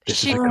 This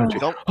She- is a country.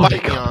 Don't Oh my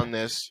fight me God. on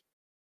this.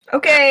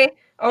 Okay,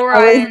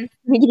 Orion, Orion.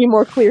 you need to be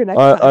more clear next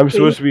time. I'm please.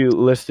 supposed to be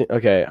listing.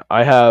 Okay,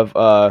 I have.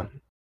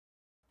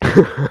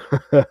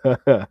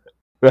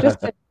 Just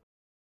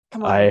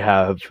come on. I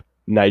have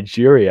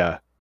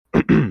Nigeria.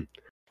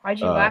 Why'd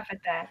you Uh, laugh at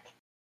that?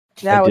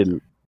 Now it's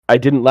I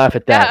didn't laugh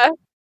at that. Yeah.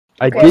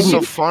 I Okay. It's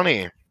didn't. so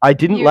funny. I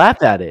didn't You-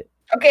 laugh at it.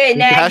 Okay,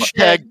 next.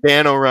 Hashtag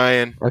ban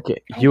Orion.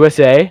 Okay,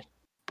 USA,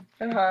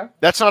 Uh-huh.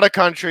 That's not a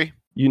country.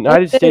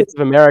 United What States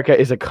of America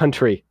is a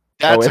country.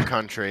 That's Owen. a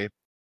country.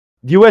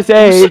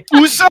 USA.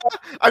 USA?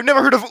 I've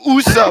never heard of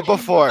USA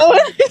before. Oh,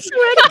 I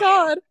swear to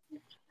God.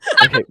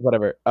 Okay,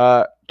 whatever.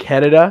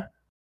 Canada,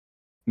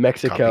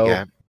 Mexico,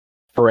 Copycat.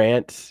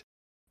 France,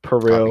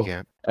 Peru.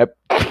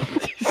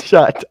 Copycat.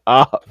 Shut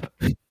up.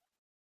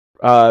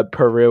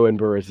 Peru and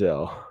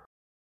Brazil.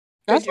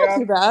 That's Good not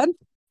too bad.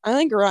 I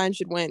think Orion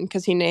should win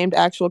because he named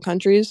actual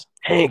countries.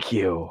 Thank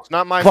you. It's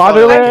not my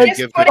Fatherland? fault. I I'm didn't just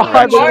give good putting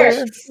Fatherland.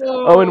 directions.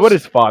 remarks. Oh, and what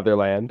is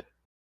fatherland?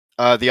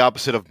 The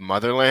opposite of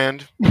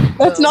motherland.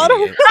 That's not a.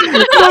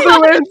 Idiot.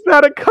 Fatherland's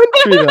not a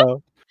country,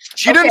 though.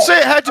 She didn't Okay, say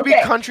it had to be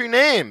okay. country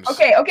names.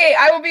 Okay,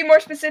 I will be more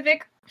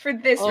specific for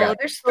this Oh, round.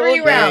 There's oh, 3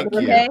 rounds,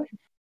 thank you.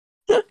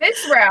 okay?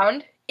 This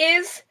round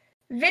is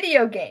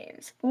video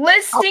games.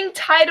 Listing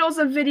titles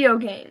of video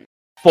games.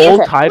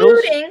 Full Okay.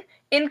 titles?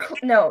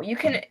 No, you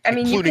can, I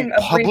mean, you Including can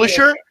abbreviate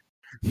publisher? it.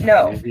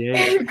 No.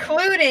 Abbreviate.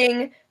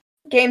 Including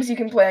games you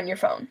can play on your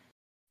phone.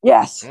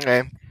 Yes.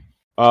 Okay.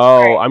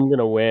 Oh, I'm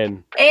gonna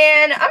win.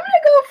 And I'm going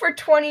to go for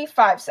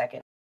 25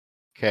 seconds.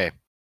 Okay.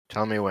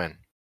 Tell me when.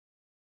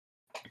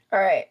 All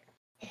right.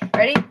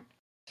 Ready?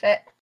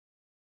 Set.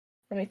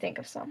 Let me think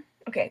of some.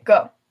 Okay,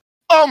 go.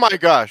 Oh my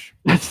gosh.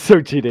 That's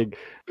so cheating.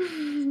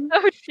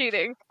 So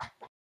cheating.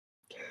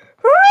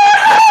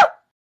 Oh,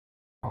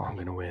 I'm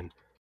gonna win.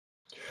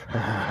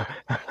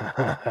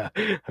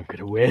 I'm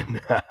gonna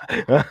win.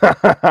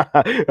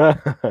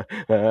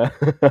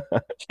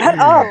 Shut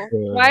up.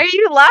 Why are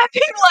you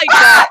laughing like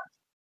that?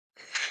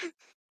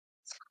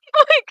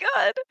 Oh my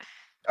god.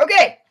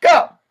 Okay,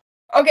 go.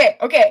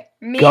 Okay.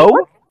 Me. Go?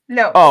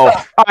 No. Oh,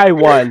 go. I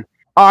won.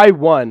 I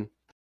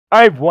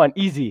won.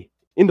 Easy.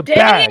 In the Dang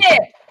bag.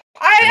 it!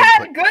 I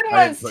had didn't good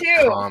I ones didn't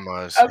put too.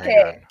 Commas. Hang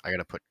Okay. on. I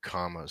gotta put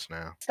commas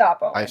now. Stop,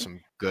 Owen. I have some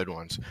good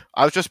ones.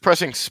 I was just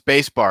pressing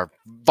spacebar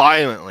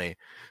violently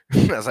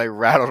as I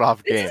rattled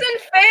off This games.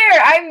 isn't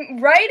fair. I'm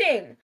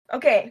writing.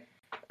 Okay.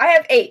 I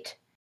have 8.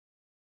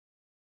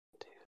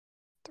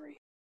 3.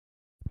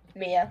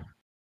 Mia.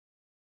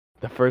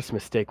 The first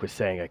mistake was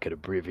saying I could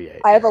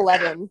abbreviate. I have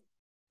 11.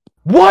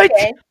 What?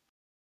 Okay.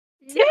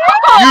 Yeah.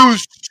 You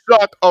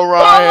suck, Oh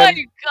Orion. my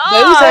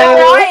Those god.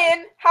 are-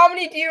 Ryan, how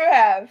many do you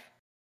have?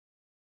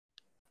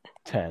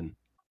 10.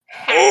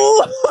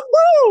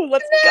 Oh,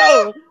 let's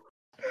go.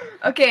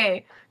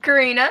 Okay.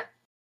 Karina.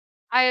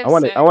 I have I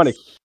want to. I want to.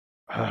 6.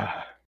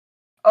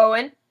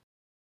 Owen.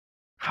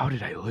 How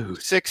did I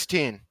lose?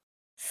 16.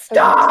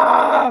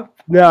 Stop.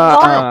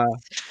 Nah.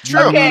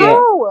 True. Okay.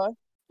 No.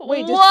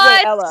 Wait, just What?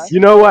 wait, Ella. You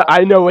know what?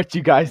 I know what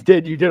you guys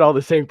did. You did all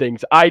the same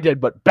things I did,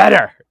 but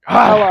better.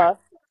 Ella,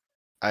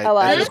 Ella,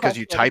 I That's have a just because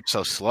you question. type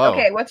so slow.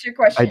 Okay, what's your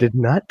question? I did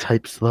not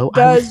type slow.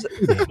 does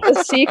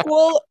the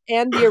sequel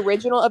and the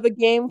original of a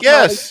game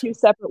count as Yes. 2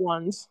 separate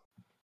ones?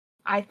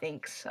 I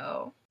think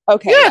so.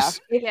 Okay. Yes.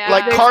 Yeah.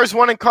 Like Cars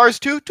 1 and Cars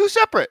 2, 2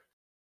 separate.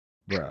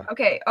 Bruh.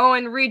 Okay,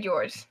 Owen, read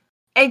yours.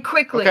 And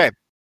quickly.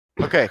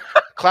 Okay.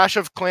 Clash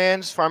of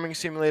Clans, Farming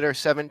Simulator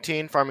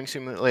 17, Farming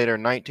Simulator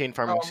 19,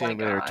 Farming Oh my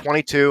Simulator God.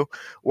 22,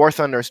 War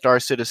Thunder, Star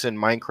Citizen,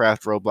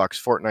 Minecraft, Roblox,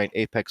 Fortnite,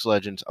 Apex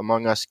Legends,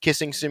 Among Us,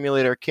 Kissing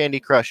Simulator, Candy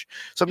Crush,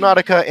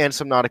 Subnautica, and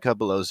Subnautica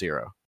Below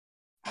Zero.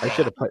 I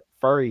should have put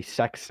furry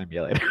sex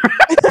simulator.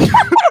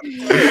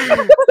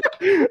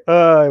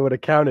 I would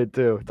have counted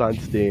too. It's on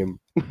Steam.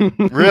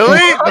 Really?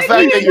 The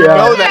fact that you Yeah.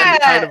 know that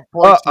kind of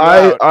points you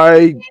I,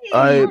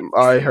 out.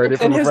 I heard it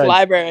It's in from a his friend.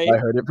 library. I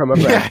heard it from a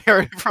Yeah, friend. I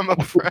heard it from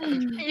a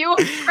friend. You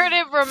heard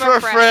it from For a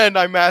a friend. friend,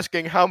 I'm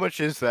asking, how much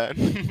is that?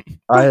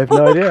 I have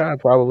no idea.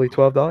 Probably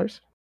 $12.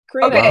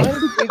 Karina, Okay. how many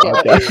did you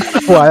get?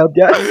 Okay. Wild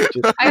guess.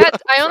 Just-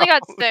 I only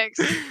got 6.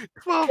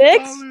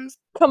 $12.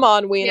 Come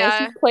on, Weena.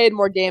 Yeah. She's played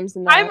more games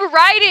than that. I'm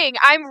writing.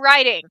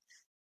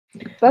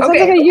 That sounds Okay,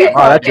 like a okay. you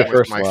Oh, that's your Okay.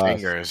 first my loss.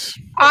 fingers.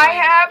 I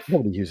have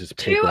Nobody uses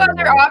paper 2 other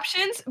anymore.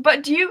 options,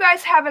 but do you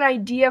guys have an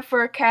idea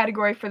for a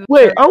category for the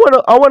Wait, third?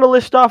 I want to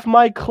list off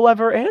my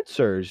clever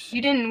answers.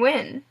 You didn't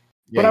win.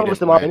 But you I'll list didn't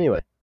them off win.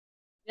 anyway.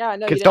 Yeah,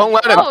 no, 'Cause you Don't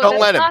didn't. let him. No, Don't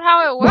that's let him. not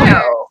how it works.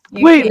 No.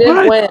 you Wait, You didn't.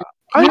 didn't win.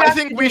 I I have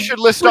think to we do- should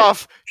list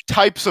off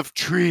types of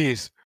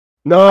trees.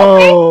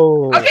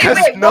 No. Okay, Because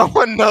wait, no what-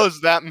 one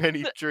knows that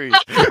many trees.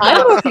 I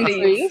know a few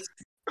Please. trees.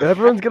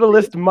 Everyone's gonna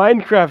list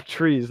Minecraft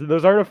trees.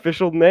 Those aren't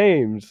official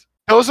names.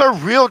 Those are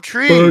real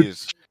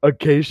trees.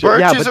 Acacia. Birch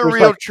yeah, is but a there's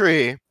real like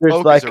tree. there's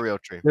Oak like is a real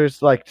tree.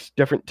 there's like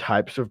different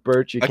types of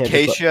birch. You can't just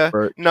Acacia. like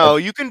birch. No,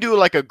 you can do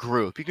like a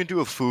group. You can do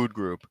a food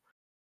group.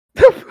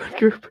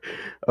 Group.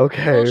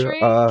 Okay. Apple tree?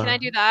 Can I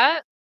do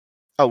that?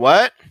 A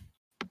what?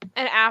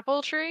 An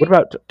apple tree? What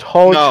about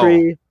tall No.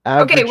 tree?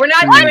 Average Okay, we're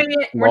not tree, doing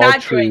it. We're small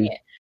not doing tree? it.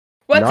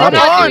 What's Not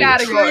another a tree.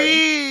 category?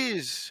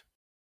 Trees.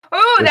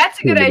 Oh, There's that's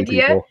a too good many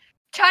idea. people.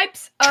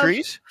 Types of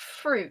Trees?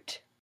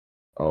 fruit.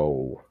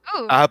 Oh.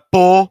 Ooh.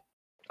 Apple.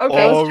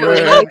 Okay, let's do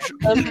it.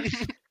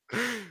 Orange.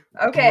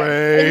 Okay.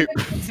 Grape.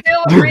 It's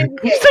still You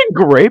abbreviate. said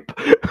grape?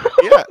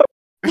 Yeah.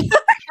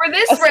 For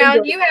this That's a round,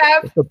 good- you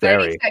have That's a 30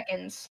 berry.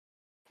 seconds.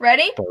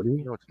 Ready?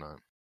 30? No, it's not.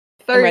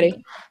 30.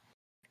 ready.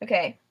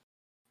 Okay,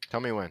 Tell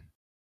me when.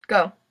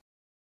 go.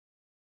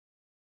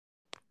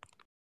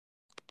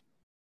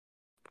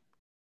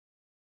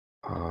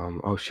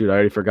 Oh shoot, I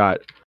already forgot.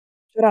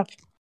 Shut up.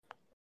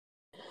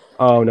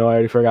 Oh no, I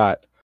already forgot.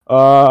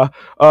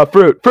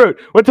 Fruit.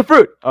 What's a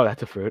fruit? Oh,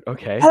 that's a fruit.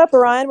 Okay. Shut up,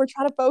 Orion. We're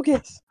trying to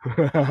focus.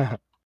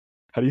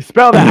 How do you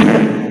spell that?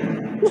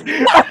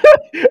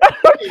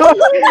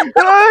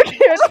 I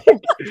can't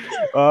think.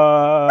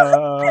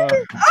 I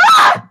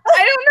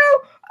don't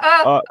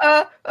know.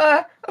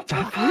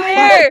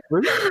 There.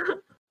 Fruit?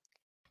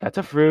 That's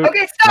a fruit.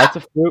 Okay, stop. That's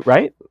a fruit,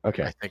 right?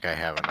 Okay. I think I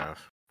have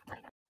enough.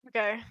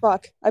 Okay.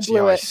 Fuck. I See how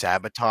blew I it.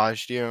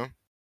 sabotaged you?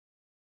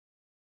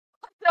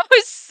 That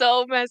was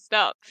so messed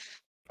up.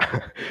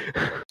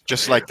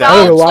 Just like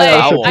I don't know Foul why play.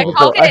 that's so Foul. I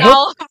difficult.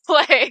 call foul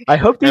play. I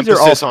hope these are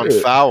all Emphasis on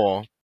fruit.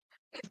 foul.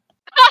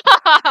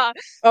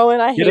 Oh,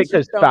 and I hate Get it you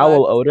because so foul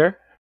much. odor?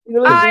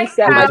 You literally I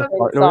reset have- my Like train a of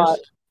fart thought.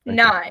 noise?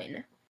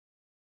 9.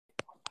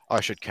 Oh,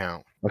 I should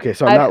count. Okay,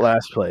 so I'm not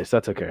last place.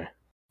 That's okay.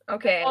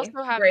 Okay, Also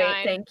have great.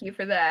 9. Thank you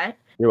for that.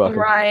 You're welcome.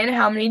 Ryan,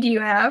 how many do you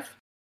have?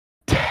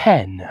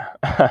 10.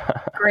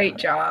 Great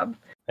job.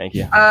 Thank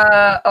you.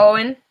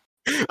 Owen.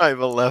 I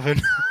have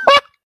 11.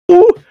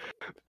 Ooh.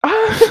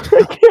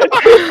 I can't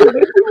do it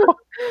anymore.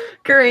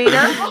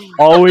 Karina.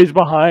 Always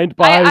behind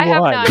by I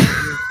have one. 9.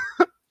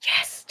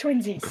 Yes,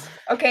 twinsies.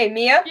 Okay,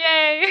 Mia.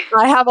 Yay.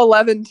 I have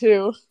 11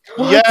 too.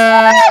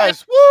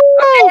 Yes!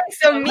 Woo! Okay,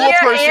 so One Mia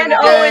person and a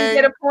Owen gang.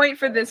 get a point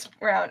for this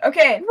round.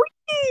 Okay.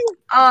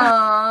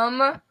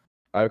 I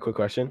have a quick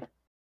question.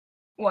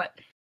 What?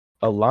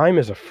 A lime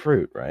is a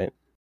fruit, right?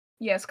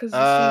 Yes, because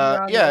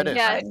yeah, it is.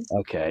 Yes.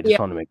 Okay, I just Yeah.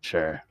 want to make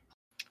sure.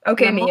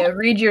 Okay, Mia,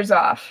 read yours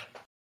off.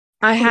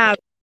 I have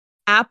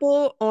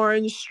apple,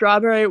 orange,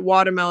 strawberry,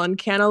 watermelon,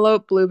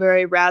 cantaloupe,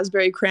 blueberry,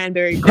 raspberry,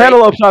 cranberry, grape.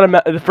 Cantaloupe's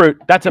not a fruit.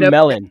 That's a Nope.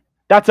 melon.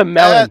 That's a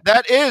melon.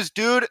 That is,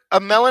 dude. A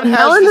melon A has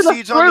melon the is a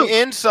seeds on fruit. the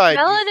inside.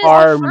 Melon is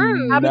Are a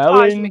fruit.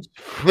 Sabotage me. melons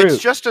fruit? It's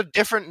just a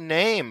different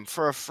name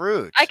for a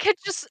fruit. I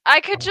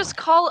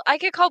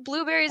could call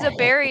blueberries a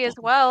berry as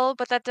well,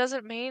 but that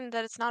doesn't mean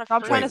that it's not a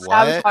Stop fruit. trying to Wait,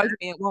 what? sabotage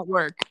me. It won't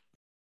work.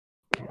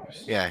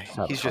 Yeah,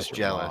 he's just Sabotage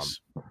your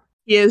jealous.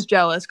 He is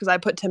jealous because I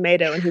put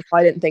tomato and he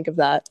probably didn't think of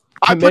that.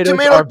 I put Tomatoes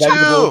tomato are too.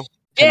 vegetables.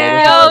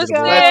 Yeah, Tomatoes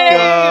are let's vegetables.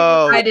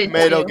 go. Let's go. I did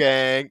Tomato too.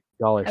 gang.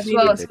 Y'all are As stupid.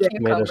 well as Tomatoes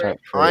cucumber. aren't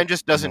fruit. Ryan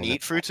just I doesn't know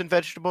eat that. fruits and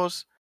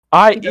vegetables.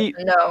 I eat.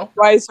 No.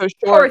 Why is so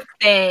Poor short?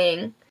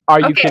 thing. Are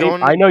you Okay. kidding?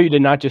 Don't- I know you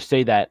did not just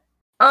say that.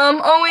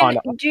 Owen, On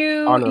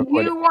do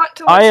recording. you want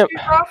to I list am-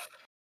 yours off?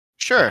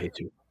 Sure. I hate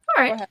you.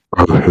 All right.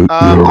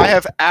 I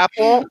have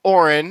apple,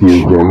 orange,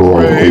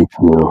 grape,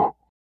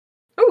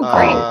 Ooh, great.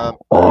 I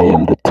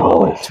am the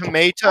tallest.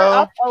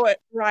 tomato, Oh, wait,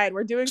 Ryan,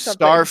 we're doing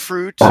something.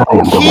 starfruit, I am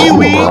the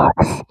kiwi,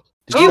 Goldilocks.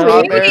 Ooh,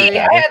 strawberry, kiwi.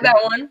 I had that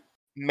one.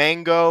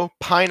 mango,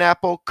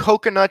 pineapple,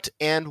 coconut,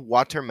 and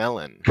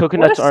watermelon.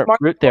 Coconuts What a aren't smart-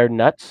 fruit; they're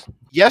nuts.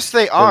 Yes,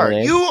 they are.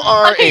 name. You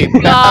are Oh a my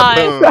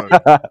God.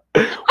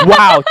 baboon.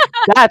 Wow,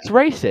 that's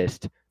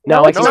racist. Now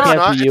No, I it's can No, it's not.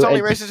 cancel not. you. It's only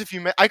and- racist if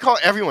you. I call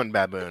everyone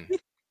baboon.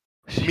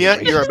 She Mia,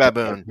 racist you're a to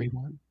baboon.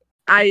 everyone.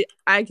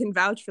 I can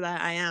vouch for that.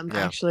 I am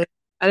Yeah. actually.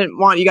 I didn't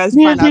want you guys to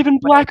Mia's find out. even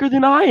blacker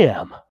than I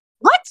am.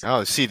 What?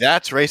 Oh, see,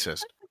 that's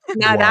racist.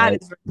 Now that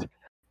What?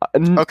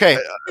 is. Okay,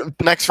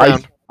 next I-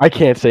 round. I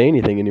can't say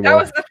anything That anymore.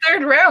 was the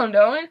third round,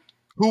 Owen.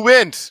 Who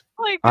wins?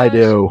 Oh my I gosh.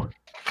 do.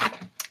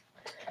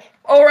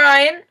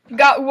 Orion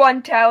got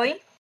 1 tally.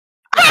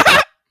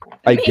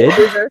 I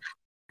did.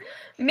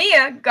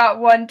 Mia got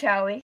 1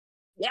 tally.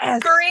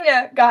 Yes.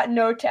 Karina got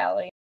no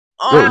tally.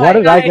 Wait, why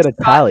did I get a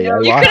Nice. tally? I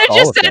You You lost could have all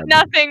just of said them.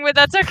 nothing, but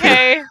that's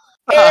okay.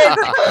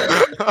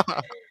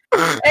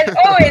 And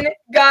Owen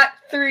got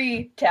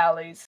 3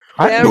 tallies.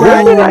 Yeah,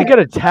 Where did I right. get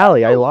a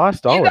tally? I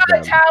lost all You of got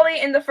a them. tally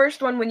in the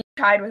first one when you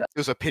tied with us. It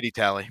was a pity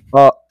tally.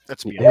 Oh,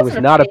 Let's be it was honest.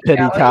 a not a pity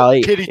pity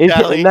tally. Pity In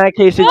tally. that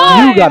case, you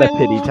Why? got a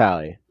pity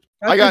tally.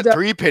 I got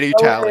 3 pity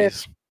Oh,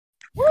 tallies.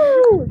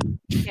 Woo!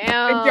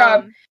 Damn. Good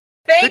job.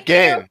 Thank Good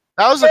game. you.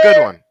 That was a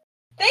good one.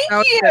 Thank That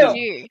was you. good.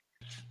 GG.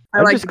 I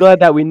I'm like just glad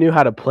that we knew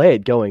how to play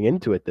it going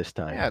into it this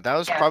time. Yeah, that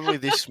was probably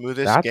the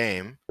smoothest That's-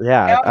 game.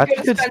 Yeah, Now I'm that's a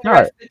gonna good spend the start.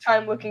 rest of the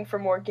time looking for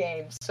more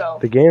games. So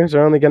The games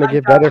are only going to I'm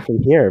get done. better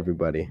from here,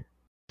 everybody.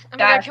 Oh my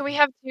That- God, can we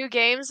have 2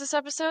 games this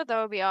episode?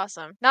 That would be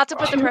awesome. Not to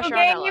put the two pressure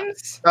on Ella.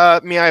 games.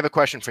 Mia, I have a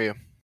question for you.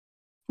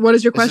 What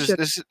is your This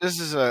question?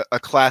 is a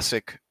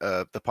classic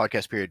of the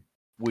podcast period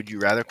would you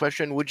rather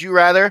question. Would you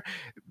rather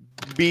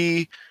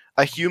be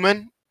a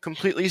human,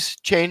 completely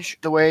change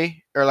the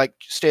way, or like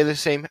stay the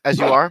same as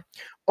you are,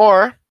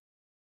 or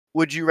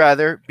would you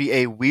rather be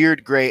a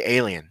weird gray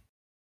alien?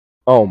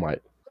 Oh my.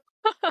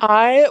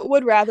 I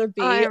would rather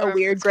be I a remember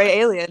weird this gray one.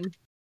 alien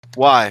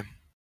Why?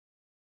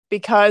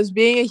 because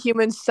being a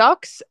human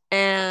sucks,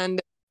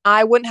 and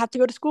I wouldn't have to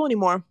go to school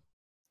anymore.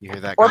 You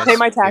hear that, Or guys? pay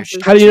my Here,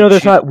 taxes. How do you know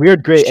there's she- not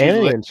weird gray she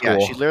alien li- in Yeah,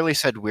 school? she literally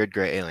said weird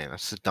gray alien.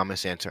 That's the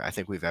dumbest answer I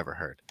think we've ever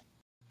heard.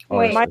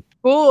 Wait, My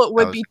school That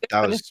would was, be that different was if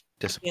I was in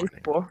disappointing.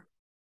 school.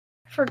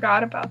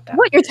 forgot about that.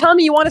 What, you're telling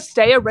me you want to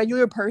stay a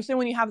regular person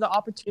when you have the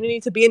opportunity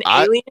to be an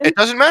alien? It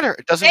doesn't matter.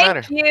 It doesn't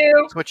matter. Thank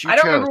you. It's what you I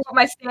don't chose. remember what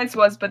my stance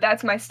was, but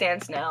that's my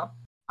stance now.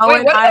 Owen,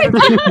 Wait, what I did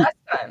have I a do last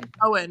time?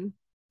 Owen,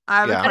 I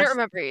have Yeah. a I question. don't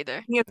remember either.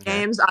 Speaking of Okay.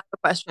 games, I have a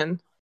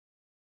question.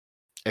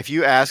 If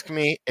you ask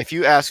me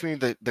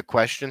the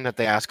question that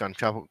they ask on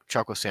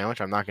Choco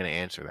Sandwich, I'm not going to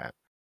answer that.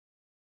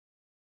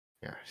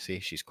 Yeah, see,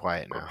 she's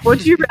quiet now.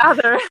 Would you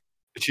rather?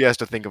 She has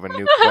to think of a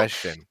new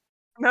question.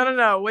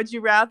 No. Would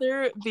you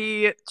rather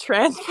be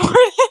transported?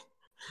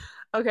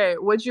 Okay.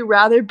 Would you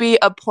rather be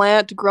a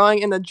plant growing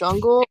in the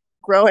jungle,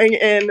 growing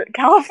in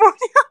California?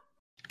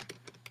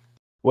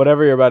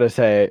 Whatever you're about to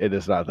say, it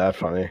is not that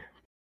funny.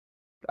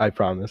 I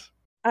promise.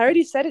 I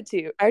already said it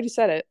to you. I already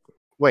said it.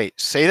 Wait,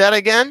 say that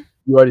again?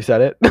 You already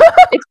said it.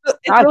 It's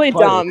That's really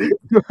funny.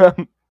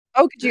 dumb.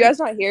 Oh, could you guys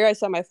not hear? I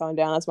set my phone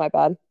down. That's my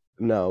bad.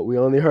 No, we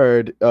only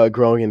heard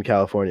growing in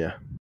California.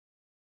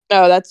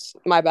 No, that's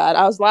my bad.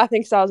 I was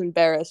laughing because I was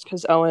embarrassed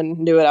because Owen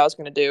knew what I was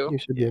going to do. You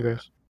should be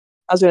embarrassed.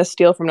 I was going to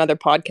steal from another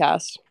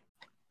podcast.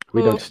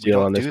 We Ooh. don't steal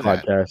don't on this do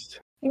that. podcast.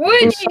 Would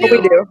Oh, we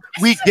you? do.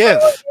 We give.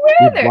 Would you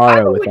We rather? I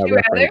borrow would with would that you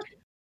rather. reference.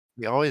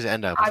 We always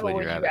end up I with will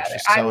would you rather. It's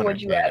just I so will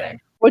would you entertaining. rather.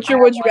 What's your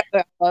I would you want-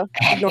 rather, Ella?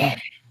 Ignore-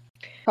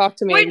 Talk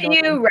to me. Would ignore me.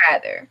 you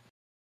rather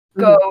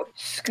go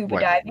scuba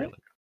Wait, diving really?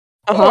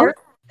 Uh-huh. or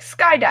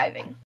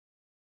skydiving?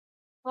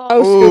 Oh,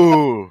 scuba.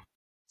 Ooh,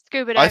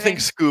 Scuba I diving. think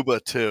scuba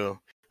too.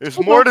 There's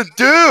more to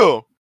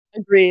do.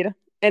 Agreed.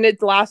 And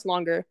it lasts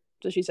longer,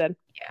 so she said.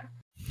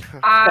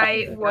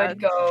 I God.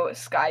 would go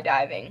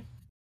skydiving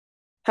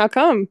How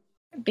come?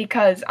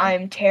 because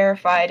I'm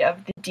terrified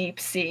of the deep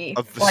sea.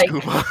 Of the like,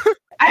 scuba.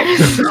 I'm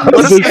so What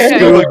does the scared.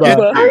 scuba Scuba. get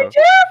I'm you?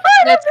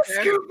 terrified That's of the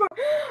fair. scuba.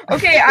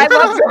 Okay, I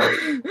love.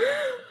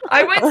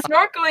 I went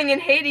snorkeling in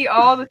Haiti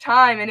all the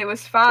time, and it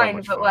was fine.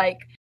 much But fun. like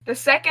the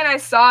second I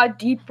saw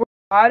deep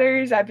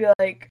waters, I'd be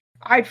like,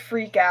 I'd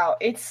freak out.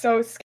 It's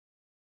so scary.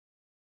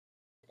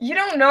 You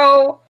don't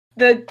know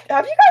the.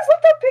 Have you guys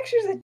looked up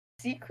pictures of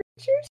sea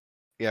creatures?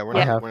 Yeah, we're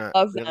Yeah, not. We're not.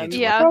 love we don't them. need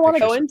to Yeah. look I at wanna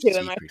go pictures of into in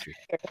sea my creatures.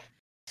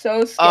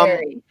 So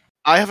scary.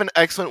 I have an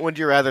excellent would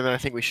you rather, then I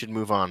think we should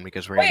move on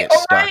because we're gonna Wait, get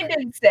stuck. Orion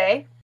didn't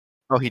say.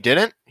 Oh, he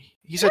didn't?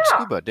 He said Yeah.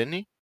 scuba, didn't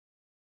he?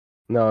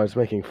 No, I was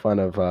making fun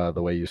of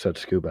the way you said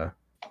scuba.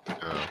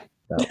 Oh.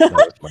 That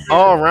was my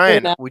Oh, joke.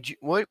 Ryan, now. would you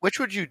which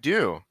would you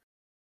do?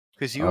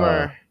 Because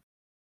Uh,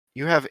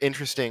 you have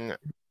interesting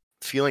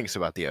feelings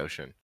about the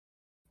ocean.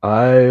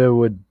 I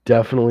would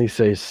definitely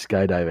say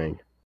skydiving.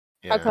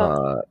 Yeah.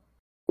 come?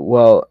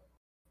 Well,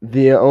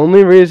 the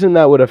only reason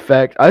that would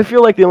affect, I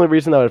feel like the only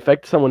reason that would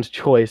affect someone's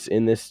choice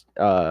in this,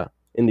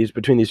 in these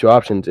between these two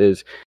options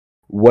is,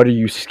 what are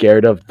you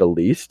scared of the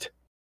least?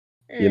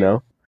 You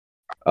know,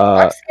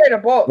 I'm scared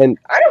of both. and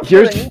I don't feel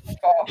here's- the need to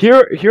fall.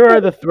 here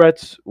are the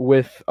threats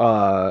with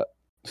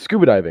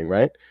scuba diving,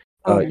 right?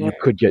 Oh, You yeah.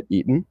 could get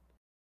eaten.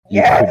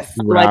 You Yes.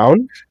 could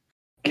drown.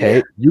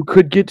 Okay, you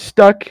could get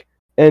stuck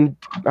and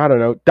I don't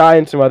know, die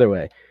in some other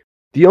way.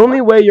 The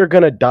only way you're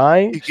gonna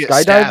die You get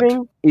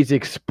skydiving is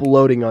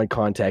exploding on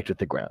contact with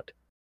the ground.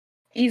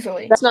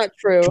 Easily. That's not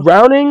true.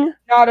 Drowning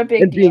Not a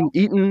big and deal. being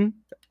eaten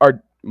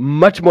are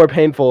much more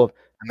painful.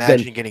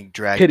 Imagine getting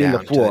dragged hitting the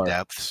down to floor. the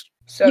depths.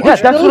 So Yeah,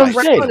 that's what I'm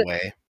true. saying.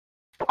 Away.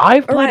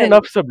 I've played Orion.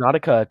 enough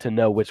Subnautica to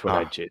know which one Ah.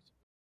 I'd choose.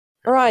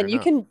 Orion, Fair you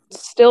enough. can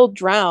still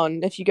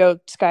drown if you go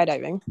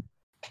skydiving.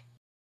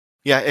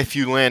 Yeah, if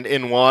you land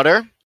in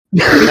water,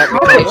 Oh,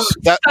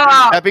 that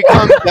stop.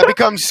 that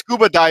becomes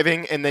scuba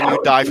diving, and then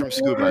you die from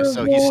scuba.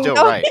 So he's still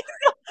No. right.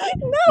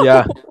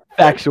 Yeah,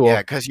 factual.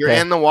 Yeah, because you're Okay.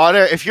 in the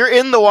water. If you're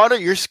in the water,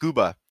 you're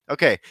scuba.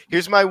 Okay,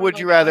 here's my would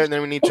you rather, and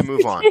then we need to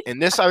move on.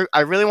 And this, I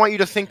really want you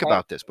to think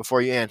about this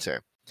before you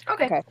answer.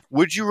 Okay. Okay.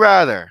 Would you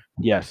rather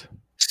Yes.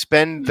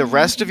 spend the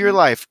rest of your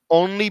life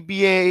only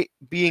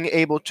being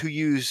able to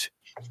use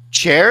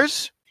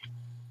chairs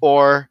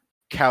or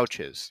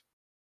couches?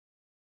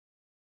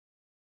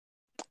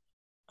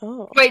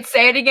 Oh. Wait,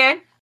 say it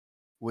again.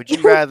 Would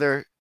you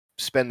rather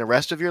spend the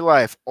rest of your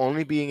life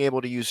only being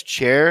able to use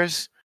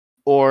chairs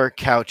or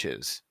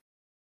couches?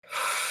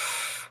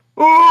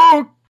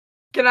 Ooh.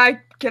 Can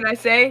I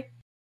say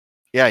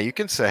Yeah, you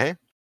can say.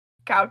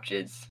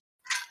 couches?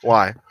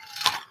 Why?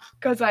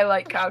 Because I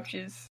like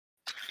couches.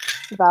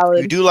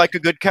 Valid. You do like a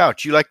good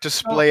couch. You like to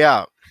splay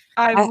out.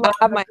 I I love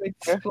have a my good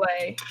chair.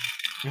 display.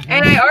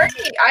 And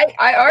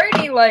I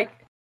already like,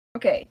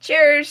 okay,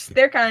 chairs,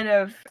 they're kind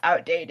of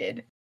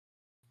outdated.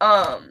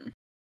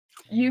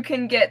 You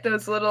can get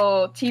those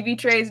little TV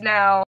trays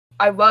now.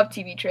 I love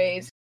TV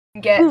trays.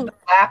 get the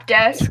lap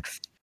desks.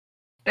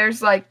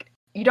 There's like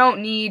you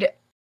don't need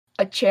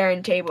a chair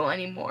and table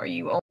anymore.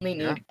 You only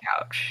need a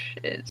couch.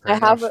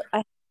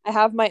 I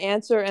have my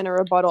answer and a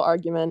rebuttal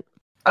argument.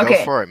 Okay.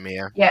 Go for it,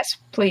 Mia. Yes,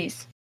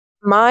 please.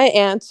 My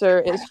answer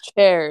is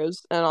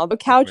chairs, and although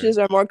couches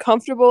are more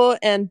comfortable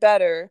and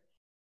better,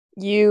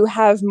 you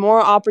have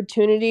more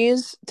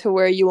opportunities to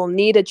where you will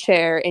need a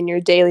chair in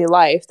your daily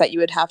life that you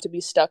would have to be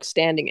stuck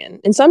standing in.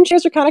 And some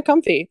chairs are kind of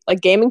comfy,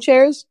 like gaming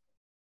chairs.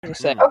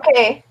 Just saying.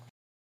 Okay.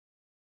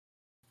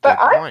 But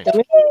Good I'm point.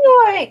 thinking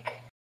like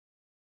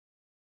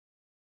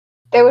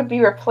they would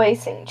be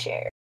replacing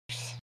chairs.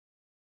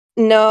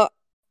 No,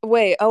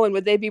 wait, Owen,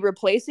 would they be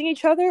replacing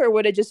each other, or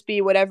would it just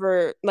be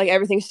whatever, like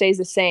everything stays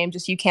the same,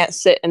 just you can't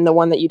sit in the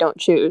one that you don't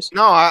choose?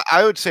 No,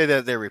 I would say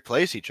that they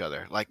replace each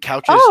other. Like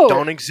couches Oh.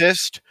 don't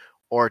exist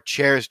or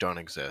chairs don't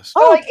exist.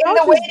 So, like in the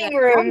couches waiting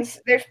then. rooms,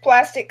 there's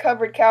plastic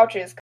covered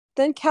couches.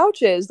 Then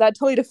couches. That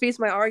totally defeats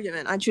my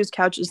argument. I choose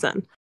couches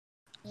then.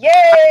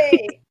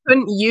 Yay!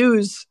 Couldn't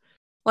use,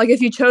 like,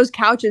 if you chose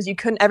couches, you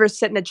couldn't ever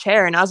sit in a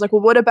chair. And I was like,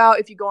 well, what about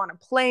if you go on a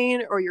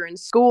plane or you're in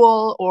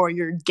school or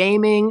you're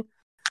gaming?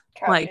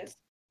 Couches. Like,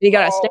 you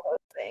gotta all stay those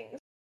things.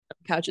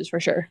 on couches for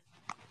sure.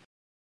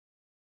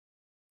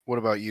 What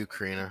about you,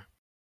 Karina?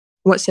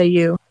 What say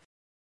you?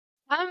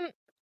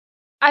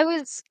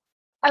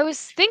 I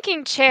was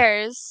thinking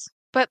chairs,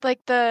 but like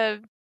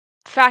the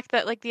fact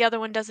that like the other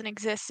one doesn't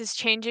exist is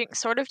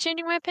sort of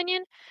changing my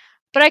opinion.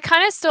 But I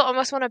kind of still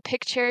almost want to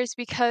pick chairs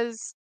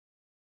because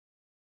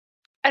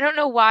I don't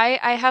know why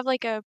I have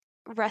like a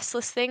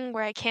restless thing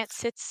where I can't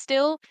sit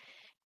still,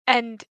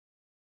 and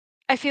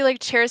I feel like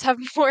chairs have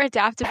more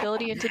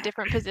adaptability into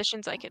different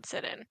positions I could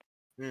sit in.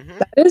 Mm-hmm.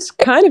 That is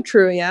kind of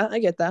true, yeah. I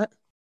get that.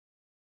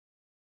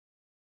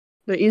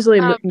 They're easily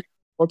movable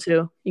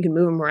too. You can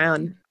move them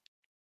around.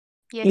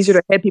 Yes. Easier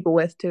to hit people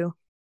with too.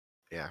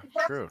 Yeah,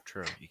 true.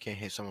 You can't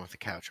hit someone with a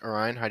couch.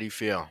 Orion, how do you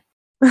feel?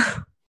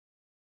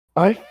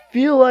 I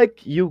feel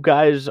like you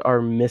guys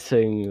are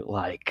missing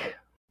like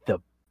the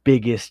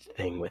biggest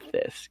thing with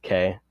this,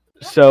 okay?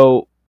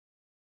 So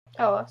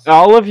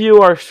all of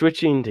you are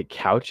switching to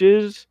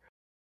couches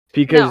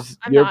because No,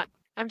 I'm you're not.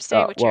 I'm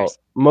staying with well, chairs.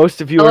 most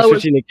of you Ella are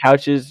was- switching to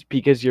couches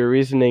because your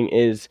reasoning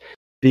is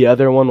the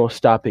other one will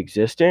stop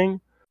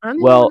existing. I'm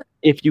the Well, one-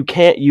 if you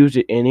can't use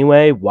it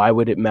anyway, why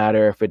would it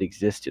matter if it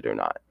existed or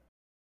not?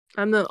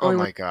 I'm the Oh only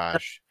my one.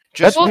 gosh.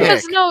 Just Well, pick.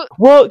 because no,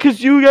 Well,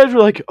 because you guys were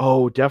like,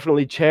 "Oh,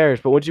 definitely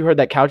chairs," but once you heard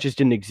that couches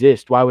didn't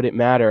exist, why would it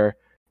matter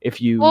if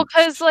you? well,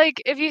 because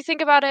like if you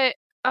think about it,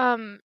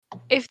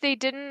 if they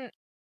didn't,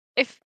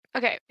 if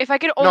I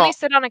could only No.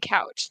 sit on a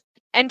couch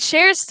and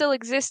chairs still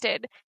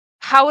existed,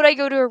 how would I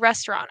go to a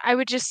restaurant? I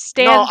would just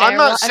stand No, there I'm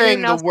while not saying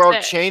everyone the else world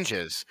sits.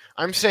 changes.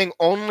 I'm saying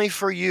only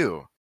for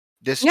you.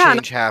 This Yeah,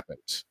 change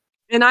happens.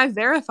 And I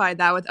verified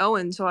that with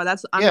Owen, so I'm the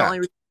Yeah. only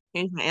reason I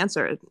changed my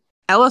answer.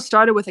 Ella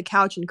started with a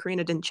couch and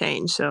Karina didn't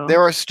change, so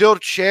There are still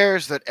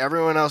chairs that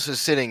everyone else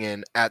is sitting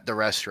in at the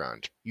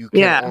restaurant. You can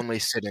Yeah. only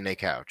sit in a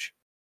couch.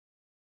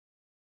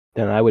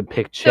 Then I would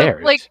pick So,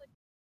 chairs. like,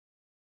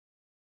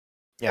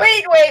 Yeah.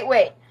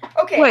 Wait.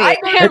 Okay, Wait, I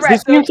go to the this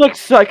restaurant.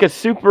 seems like a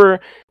super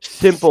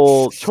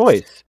simple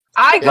choice.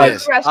 I It go to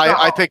is. the restaurant.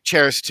 I pick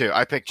chairs too.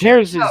 I pick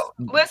chairs. Chairs is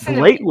No, listen to me.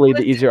 blatantly the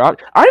Listen. easier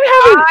option. I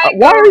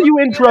Why go are you to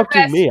the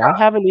interrupting me? I restaurant.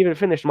 haven't even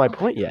finished my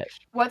point yet.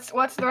 What's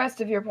the rest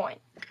of your point?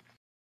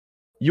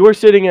 You are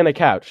sitting in a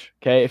couch.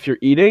 Okay, if you're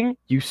eating,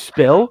 you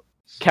spill.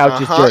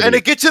 Couch is dirty. And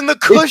it gets in the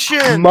It's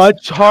cushion.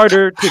 much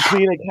harder to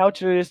clean a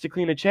couch than it is to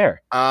clean a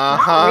chair.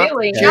 Uh-huh. Not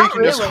really. So you Not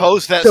can just really.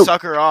 hose that So-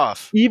 sucker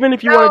off. Even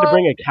if you wanted to No.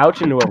 bring a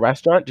couch into a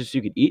restaurant just so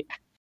you could eat,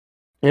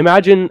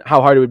 imagine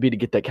how hard it would be to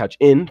get that couch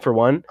in, for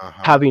one,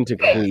 Uh-huh. having to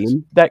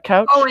clean that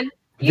couch. Owen,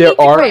 you There need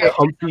to are clarify.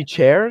 comfy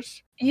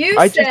chairs. You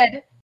I just-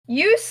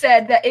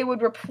 said that it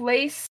would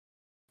replace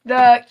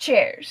the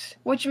chairs,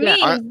 which Yeah.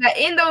 means that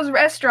in those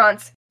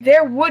restaurants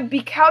there would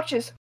be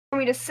couches for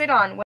me to sit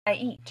on when I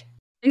eat.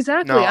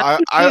 exactly. No,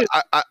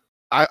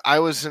 I I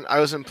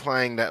was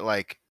implying that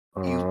like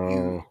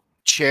Oh,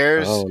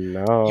 chairs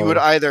no. you would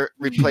either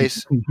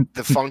replace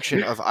the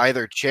function of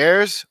either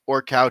chairs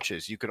or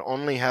couches. You could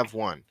only have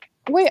one.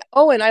 Wait,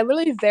 Owen, I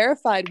literally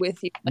verified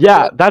with you. Like,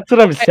 Yeah, what- that's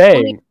what I'm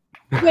saying.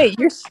 Wait,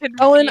 you're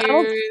Owen. I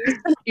don't Confused.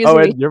 think you're Oh,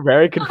 confusing and you're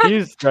very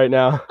confused right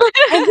now. me.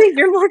 I think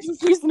you're more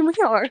confused than we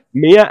are.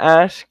 Mia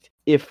asked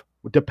if,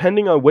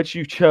 depending on which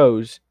you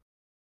chose,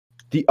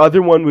 the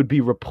other one would be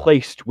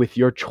replaced with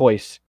your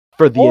choice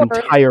for the Or-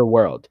 entire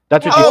world.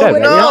 That's what you Oh said,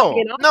 wait, right? no.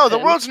 Mia? no, the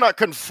world's not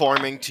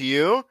conforming to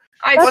you.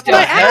 I That's What still the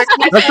what I heck?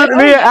 asked. That's what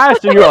Mia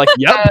asked, and you were like,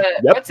 "Yep,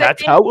 what's that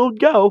that's thing? how it will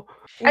go."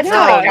 That's Yeah.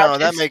 not No, couches.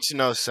 that makes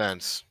no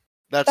sense.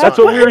 That's That's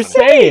not what we were I'm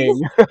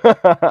saying.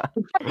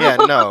 Yeah,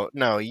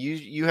 no,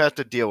 you have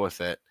to deal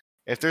with it.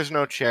 If there's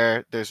no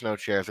chair, there's no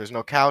chair. If there's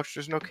no couch,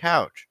 there's no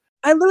couch.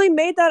 I literally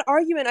made that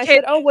argument. I Okay,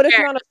 said, "Oh, what if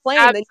you're on a plane?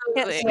 Then you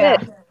can't Absolutely. sit." Yeah.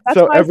 That's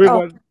So why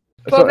everyone.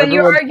 Well, so then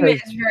your everyone argument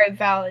says- is very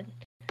valid.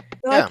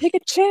 No, Yeah. I pick a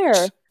chair.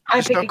 I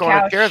Just pick don't a go on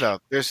a couch. chair though.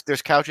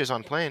 There's couches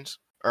on planes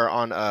or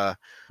on what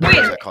Wait.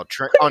 is that called?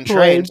 On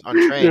trains. On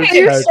trains. There's And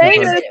you're couches saying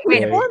on that it's Wait,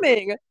 planes.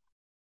 conforming.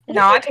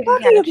 No, I pick a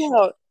What are you couch. talking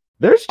about?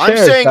 There's I'm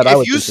chairs saying that I if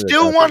would you consider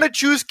still couches. want to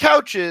choose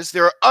couches,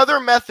 there are other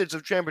methods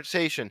of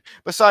transportation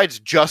besides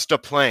just a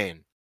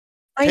plane.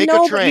 I Take a know,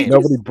 but train.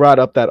 Nobody brought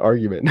up that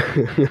argument.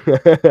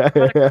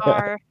 Not a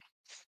car.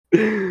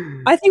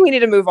 I think we need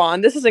to move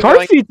on. This isn't Car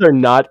going. seats are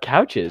not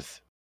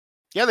couches.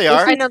 Yeah, they This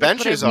are. I know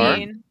that's Benches what I are.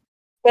 mean.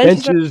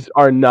 Benches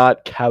are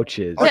not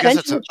couches. Or I Yeah, guess bench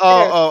it's is a, a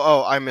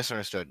chair. I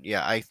misunderstood.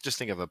 Yeah, I just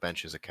think of a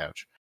bench as a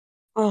couch.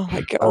 Oh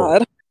my Oh.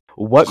 god.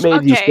 What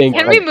made you Okay, think?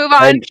 can a we move on?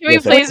 bench Can we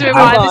was a please move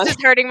couch? on? This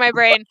is hurting my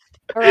brain.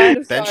 Alright,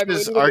 I'm sorry, but we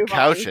Benches need to are move on.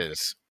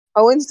 couches.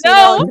 Owen's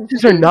No!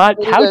 Benches are not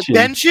We need to- couches.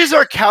 Benches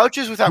are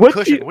couches without What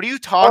cushion. do- What are you Oh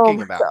talking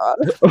my about? god.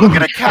 Look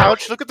at a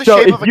couch. Look at the So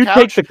shape if of a you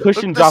couch. take the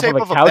cushions the off shape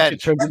of a of a couch, it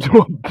bench. turns into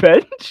a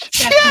bench.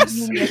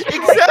 Yes,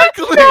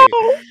 exactly. No,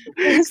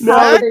 it's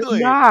Exactly.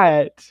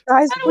 not. Guys,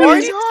 I don't wanna Why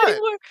do this not?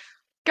 anymore.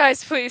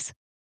 Guys, please.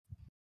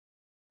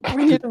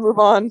 we need to move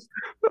on.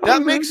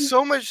 That makes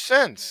so much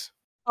sense.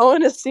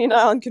 Owen is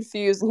senile and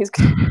confused, and he's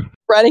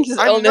spreading his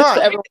I'm illness not.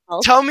 to everyone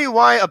else. Tell me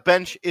why a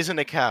bench isn't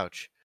a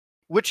couch.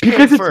 Which Because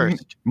came it's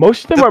first?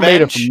 most of them The are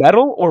made of bench?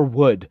 metal or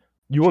wood.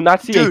 You will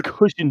not see Dude. a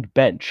cushioned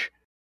bench.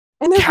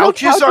 And there's no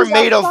Couches are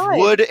made outside. of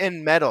wood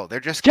and metal. They're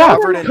just Yeah,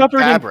 covered in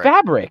fabric.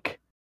 fabric.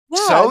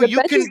 Yeah, So the you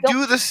benches can don't-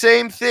 do the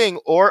same thing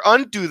or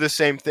undo the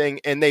same thing,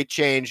 and they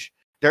change.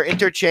 They're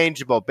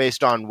interchangeable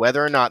based on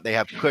whether or not they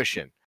have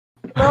cushion.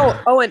 No,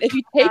 Owen, if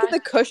you take God. the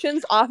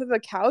cushions off of a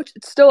couch,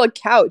 it's still a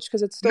couch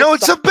because it's still No,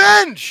 it's a soft.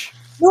 bench.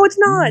 No, it's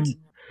not.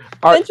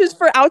 Are- Benches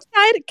for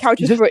outside,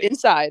 couches this- for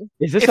inside.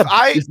 Is this If a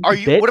I is this are a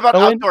you? bit, What about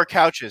Owen? outdoor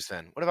couches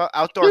then? What about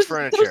outdoor Those-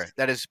 furniture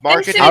that is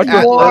marketed Benches as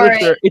Outdoor boring.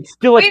 furniture? It's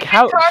still a We've been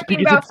couch talking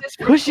because about it's this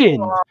for too cushioned.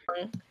 long.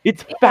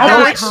 It's It's not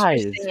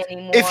fabricized. interesting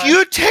anymore. If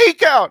you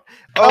take out,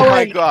 oh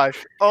my Owen.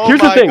 gosh, oh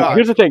Here's my the thing. gosh.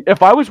 Here's the thing.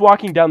 If I was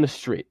walking down the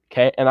street,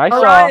 okay, and I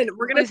saw Ryan,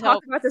 we're gonna Please talk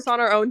help. about this on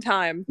our own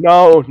time.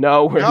 no,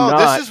 we're no,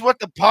 not. this is what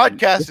the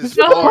podcast This is is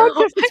what the for.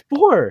 podcast is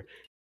for.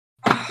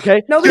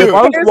 Okay, Nobody if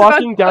I was cares about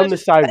walking down the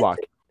cushions. sidewalk,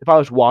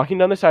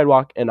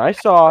 and I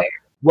saw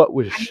what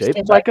was I just shaped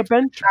did, like like, a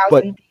bench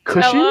but 1,000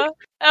 cushioned,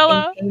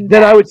 Ella.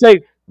 then I would say,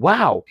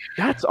 "Wow,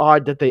 that's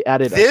odd that they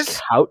added This-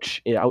 a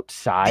couch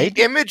outside."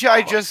 The image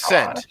I just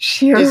sent is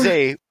Sure.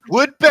 a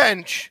wood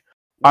bench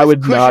I with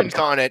would not. cushions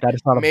on it, That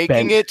is not a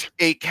making bench. it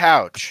a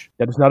couch.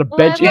 That is not a Well,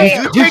 bench. It okay.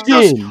 is If you take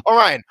those, cushioned. all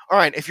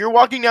right. If you're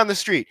walking down the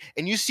street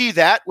and you see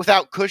that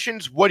without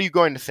cushions, what are you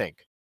going to think?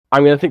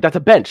 I'm gonna think that's a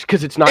bench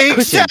because it's not cushioned.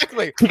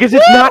 Exactly. Because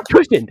it's not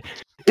cushioned.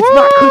 It's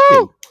not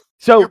cushioned.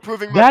 So You're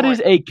proving my that point.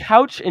 is a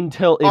couch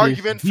until it is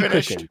Argument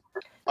finished. decushioned.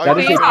 Argument that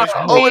is a- finished.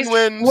 Please. Owen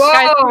wins. Whoa,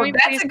 Guys, can we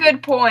that's please- a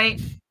good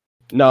point.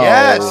 No,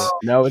 Yes.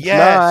 no, it's Yes.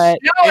 not.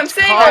 No, I'm It's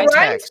saying that Ryan's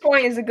context.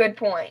 point is a good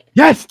point.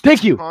 Yes,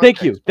 thank you,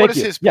 thank you, Context. thank What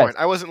you. is his Yes. point?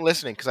 I wasn't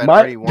listening because I'd My-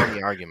 already won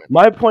the argument.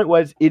 My point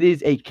was it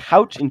is a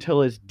couch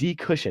until it's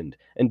decushioned,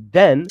 and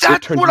then it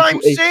That's turns what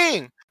into I'm a...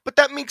 saying. But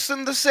that makes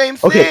them the same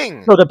Okay,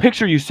 thing. so the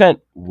picture you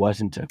sent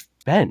wasn't a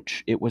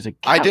bench; it was a couch.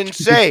 I didn't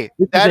because say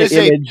this that is is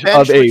an a image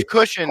bench of a with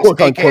cushions,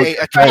 quote-unquote aka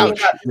a bench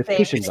couch. with It's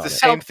cushions It's on the it.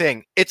 same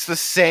thing. It's the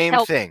same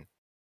Help. thing.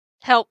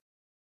 Help.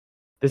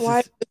 This Why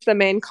is is this the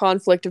main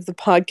conflict of the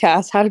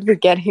podcast? How did we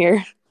get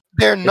here?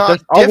 They're not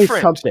there's always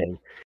different. something.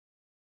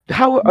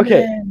 How?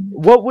 Okay,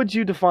 what would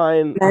you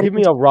define? Men. Give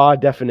me a raw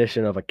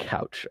definition of a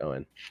couch,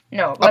 Owen.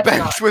 No, A let's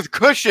bench not. with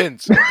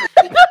cushions.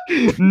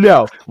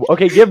 No.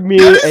 Okay, give me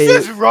That is a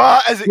as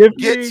raw as it give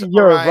gets. me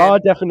your Orion. raw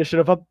definition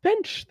of a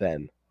bench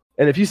then.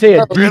 And if you say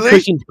a Oh, really?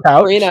 decushioned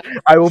couch, Marina.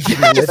 I will be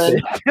with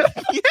it.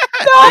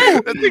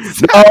 Yes, that's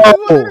exactly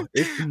what No, it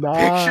it's is.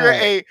 not.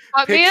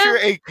 Picture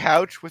a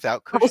couch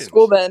without Couple cushions.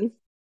 school Ben.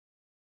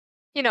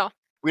 You know.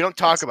 We don't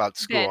talk about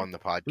school Ben. on the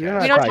podcast. We're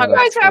not We don't talking talk about You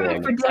guys school having on it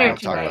the for We dinner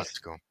don't talk tonight. about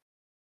school.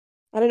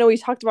 I don't know. We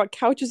talked about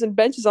couches and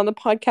benches on the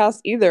podcast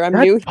either. I'm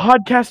That's new.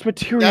 podcast That's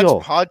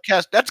material.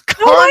 podcast. That's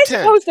How am I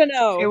content. supposed to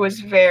know? It was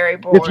very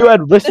boring. If you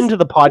had listened to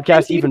the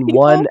podcast you even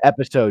people- one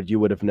episode, you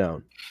would have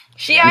known.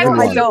 She has Even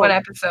listened to one. one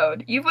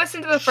episode. You've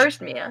listened to the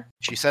first, Mia.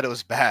 She said it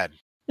was bad,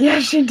 Yeah,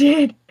 she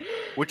did.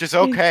 which is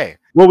okay.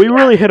 Well, we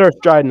really hit our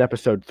stride in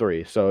episode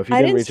 3, so if you I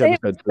didn't didn't reach say it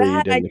episode was 3, you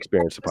bad. didn't I-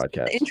 experience the It's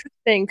podcast.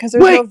 interesting because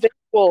there's Wait! no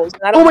visuals.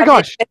 And I don't Oh my have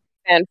gosh! the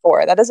fan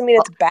for it. That doesn't mean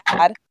it's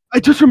bad. I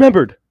just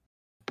remembered.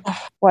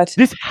 What?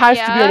 This has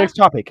to be Yeah? our next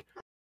topic.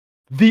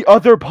 The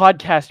other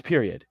podcast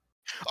period.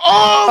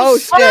 Oh, Oh,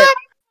 snap! shit.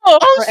 Oh,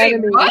 Our say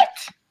enemy. what?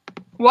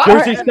 What?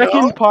 There's a Alright.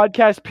 second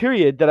podcast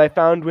period that I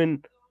found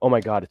when... Oh my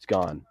god, it's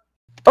gone.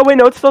 Oh wait,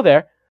 no, it's still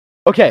there.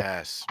 Okay,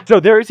 Yes. so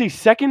there is a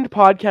second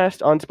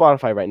podcast on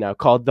Spotify right now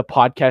called The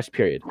Podcast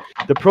Period.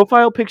 The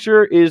profile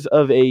picture is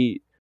of a...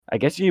 I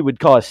guess you would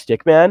call a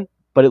stick man,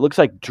 but it looks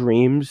like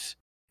Dream's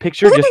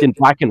picture just in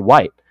black and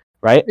white,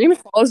 right? Dream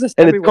follows us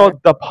And it's everywhere.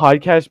 called The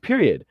Podcast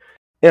Period.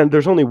 And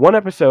there's only one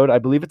episode. I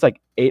believe it's like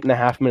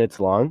 8.5 minutes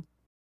long.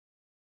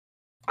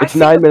 I It's see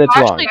 9 the minutes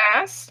long.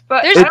 podcast,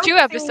 but There's I don't 2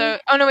 think-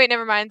 episodes. Oh no, wait,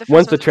 never mind. The first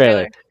One's the one's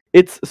trailer.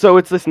 It's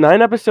this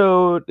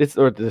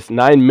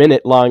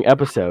 9-minute long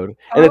episode,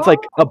 and it's like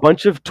a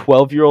bunch of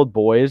 12-year-old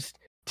boys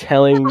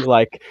telling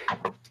like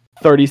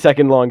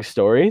 30-second long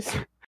stories.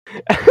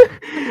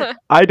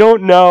 I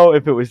don't know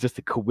if it was just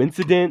a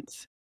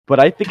coincidence, but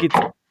I think it's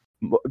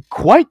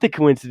quite the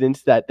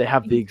coincidence that they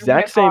have the You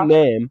exact rip same off.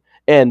 name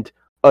and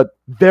a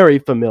very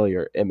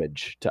familiar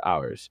image to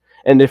ours.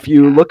 And if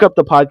you look up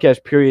the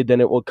podcast period,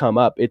 then it will come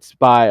up. It's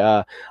by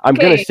I'm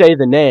gonna Okay. say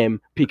the name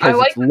I because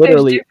like it's that there's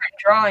literally different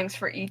drawings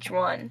for each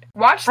one.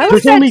 Watch I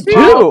this. there's only too.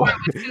 two.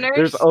 Listeners.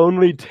 There's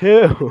only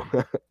two.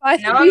 I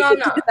think No, we no, should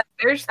no. do that.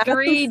 There's Add some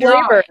 3 flavor.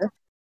 drawings.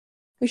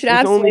 We should There's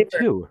add only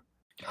flavor. two.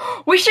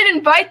 We should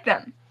invite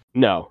them.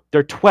 No,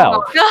 they're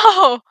 12.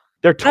 No.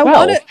 They're I 12.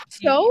 want it.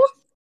 So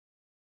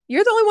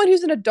you're the only one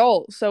who's an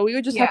adult, so we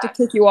would just have to Yeah.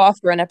 kick you off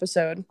for an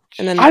episode,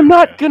 and then I'm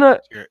not gonna.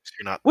 You're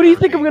not. What do you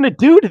think I'm worthy. gonna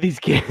do to these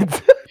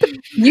kids?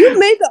 you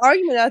made the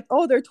argument that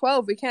they're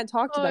 12. We can't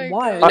talk to Oh them. my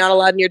Why? Are God. you not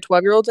allowed near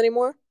 12-year-olds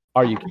anymore?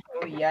 Are you?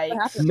 Oh, yikes.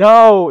 happened?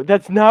 No,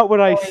 that's not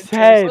what I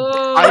said.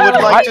 I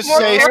would like to More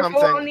say careful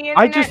something. on the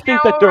I internet just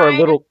think now, that they're a Ryan.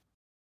 little.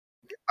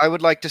 I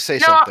would like to say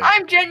No, something.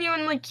 I'm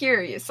genuinely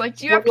curious. Like,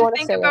 do you What have do you to wanna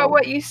think say, about Ryan?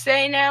 what you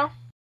say now?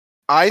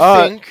 I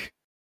think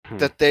Hmm.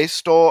 that they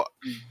stole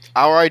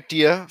our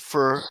idea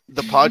for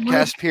the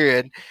podcast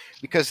period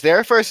because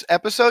their first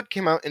episode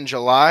came out in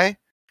July.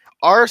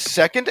 Our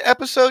second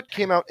episode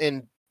came out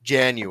in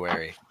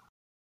January.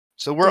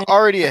 So we're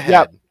already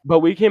ahead. But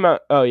we came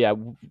out. Oh yeah,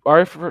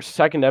 our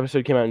second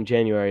episode came out in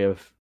January of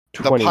The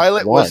 2021.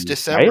 pilot was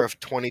December right? of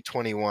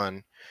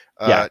 2021.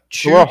 Yeah,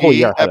 so we're a whole Chugi,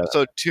 year ahead of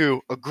episode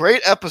 2, a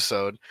great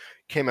episode,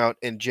 came out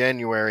in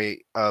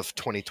January of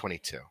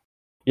 2022.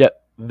 Yeah,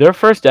 their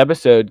first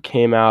episode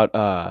came out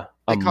a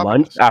They copied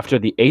month us. after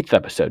the 8th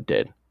episode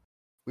did.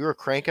 We were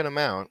cranking them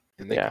out,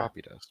 and they Yeah.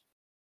 copied us.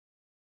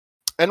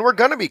 And we're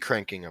going to be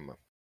cranking them,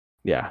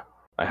 Yeah,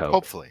 I hope.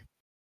 hopefully.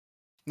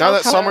 Now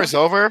that Okay. summer's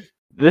over,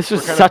 This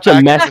was we're kinda such a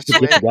back mess into to get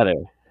swing. together.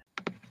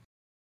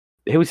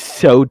 It was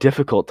so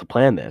difficult to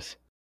plan this.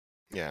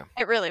 yeah.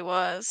 It really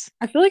was.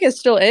 I feel like it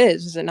still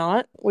is it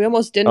not? We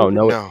almost didn't. Oh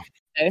no. No.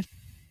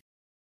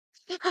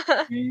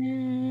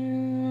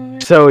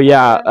 So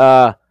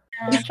yeah,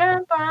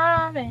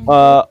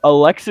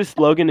 Alexis,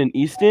 Logan, and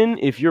Easton,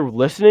 if you're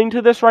listening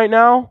to this right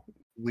now,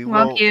 We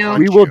Love will you. hunt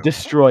we will you.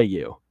 destroy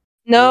you.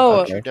 No,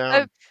 Hunt you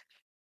down.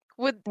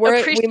 Would We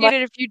appreciate might-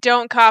 it if you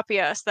don't copy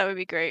us. That would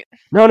be great.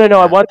 No, I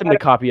Yeah. want them to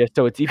copy us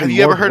so it's even Have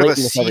you more ever heard of a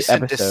blatant with every cease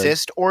and episode.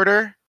 desist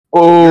order?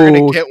 Oh, You're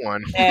gonna get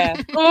one. yeah.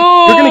 you're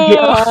gonna get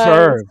Oh,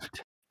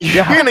 served.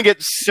 You're gonna get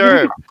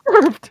served.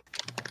 Served.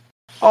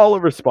 All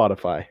over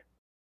Spotify.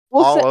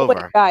 We'll All wait,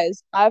 over.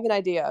 guys. I have an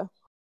idea.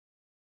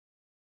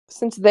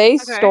 Since they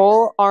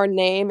stole our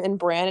name and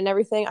brand and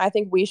everything, I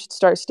think we should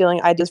start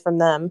stealing ideas from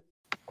them.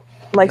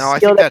 Like No, I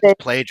steal think that that's they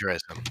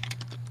plagiarism.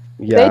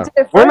 Yeah, did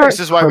it We're not first.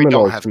 This is why we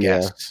don't criminals, have Mia.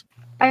 guests.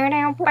 You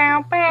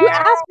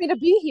asked me to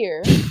be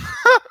here.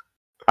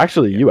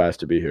 Actually, you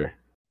asked to be here.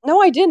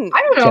 No, I didn't.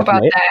 I don't know Jeff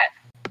about Knight? that.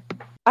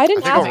 I I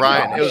didn't think ask.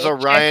 Orion. you. It was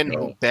Orion Check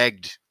who it.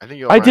 begged. I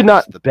think I Orion did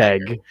not was the beg.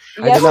 beggar.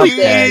 I Yes, did not you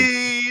did. beg.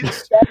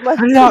 Please, That must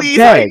I did not please,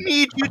 beg. I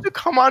need you to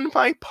come on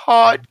my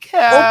podcast.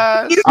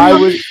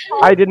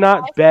 I did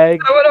not beg.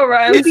 Is that what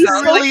Orion It's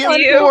sounds really like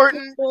to you?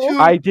 important to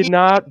I did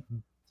not make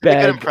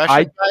an beg.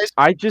 impression, guys.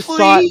 I just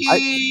thought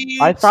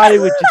I thought it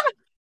would just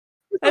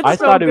I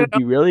thought it would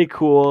be really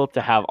cool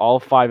to have all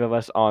 5 of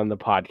us on the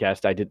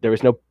podcast. There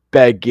was no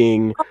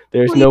begging,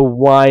 there was no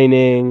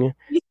whining.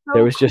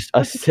 There was just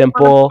a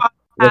simple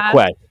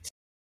request.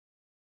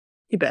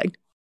 He begged.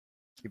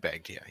 You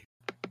begged, yeah.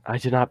 I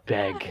did not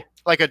beg.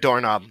 Like a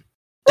doorknob.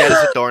 Dead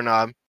as a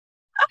doorknob.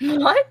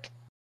 What?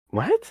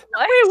 What?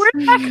 Wait, where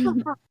did that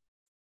come from?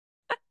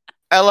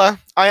 Ella,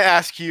 I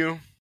ask you,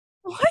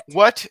 What?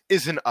 what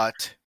is an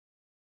ut?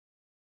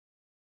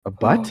 A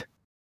butt?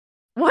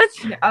 What?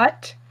 An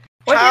ut?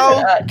 What is How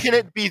an ut? can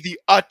it be the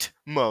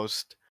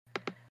utmost?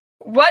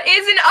 What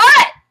is an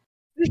ut?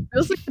 It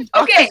feels like the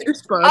Okay, doctor's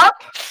spoke.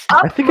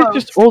 I think it's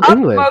just old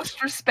English.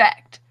 Utmost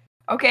respect.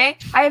 Okay,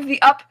 I have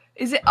the up.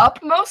 Is it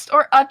upmost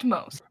or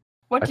utmost?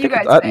 What I do you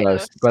think guys it's say?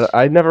 utmost, but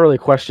I never really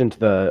questioned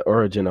the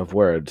origin of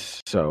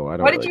words, so I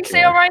don't What did really you say,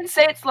 care. Orion?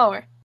 Say it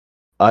slower.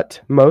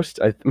 Utmost?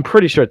 I'm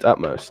pretty sure it's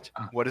utmost.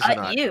 What is an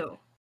ut? You.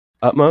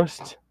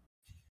 Utmost?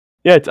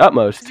 Yeah, it's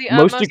utmost. Is the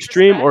Most utmost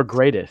extreme or respect?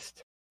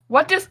 greatest.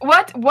 What does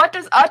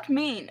ut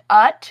mean?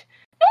 Ut?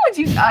 No one's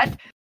used ut.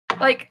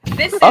 Like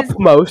this is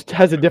Utmost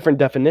has a different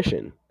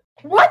definition.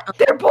 what?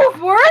 They're both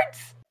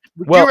words.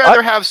 Would Well, you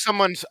rather have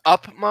someone's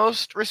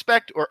utmost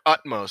respect or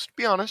utmost?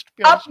 Be honest.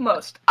 Be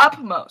honest.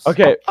 Upmost.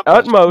 Okay,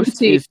 Utmost. utmost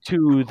See. is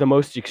to the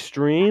most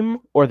extreme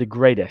or the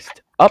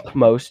greatest.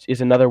 Upmost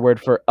is another word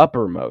for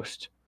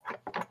uppermost.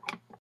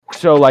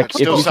 So, like,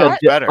 That if still you said sounds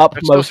the better. That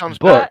still upmost sounds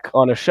book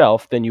on a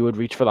shelf, then you would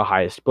reach for the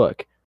highest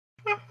book.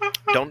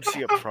 Don't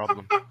see a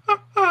problem.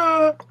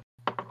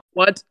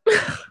 What?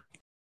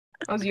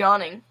 I was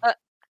yawning.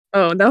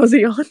 Oh, that was a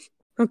yawn.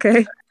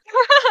 Okay.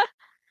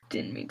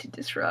 Didn't mean to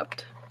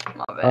disrupt.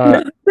 My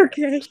bad.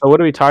 Okay. So, what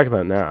are we talking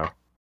about now?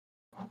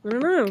 I don't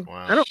know.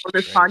 Wow. I don't know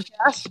this Great.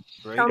 podcast.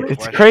 Great Tell me. It's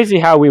question. crazy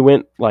how we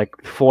went like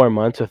 4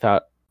 months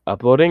without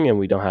uploading and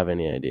we don't have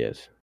any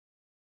ideas.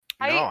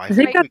 No, I think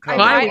think we that's I covered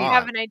fine. might a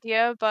have lot. an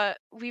idea, but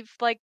we've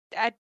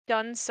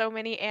done so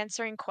many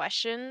answering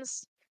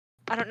questions.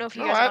 I don't know if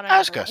you No, guys want to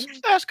ask us.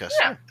 Ask us.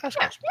 Yeah. Ask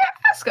Yeah, us.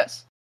 yeah, ask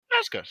us.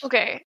 Ask us.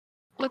 Okay,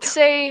 let's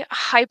say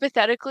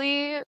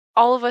hypothetically,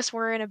 all of us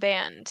were in a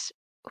band.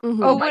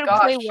 Mhm. Oh Who my would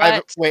play gosh. what? I have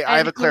a and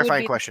who would clarifying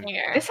be the question.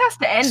 singer? This has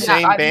to end.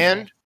 Same obviously.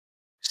 band?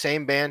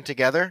 Same band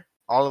together?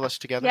 All of us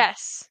together?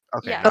 Yes.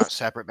 Okay, Yes. not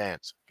separate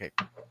bands. Okay.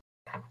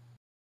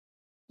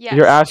 Yes.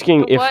 You're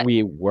asking So if what?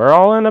 we were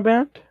all in a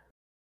band?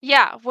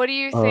 Yeah. What do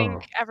you Oh.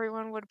 think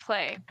everyone would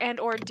play and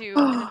or do in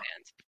the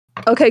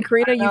band? Okay,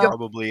 Karina, you No. go.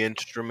 Probably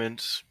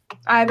instruments.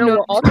 I have No, no. we're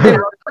all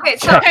Okay,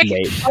 so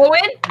Checkmate.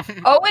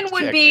 Owen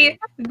would be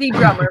the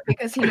drummer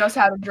because he knows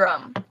how to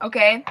drum.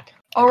 Okay.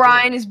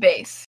 Orion is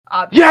bass.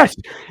 Obviously. Yes!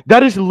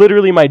 That is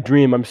literally my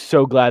dream. I'm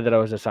so glad that I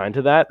was assigned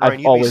to that. Ryan, I've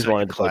you'd be always such a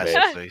wanted to play classic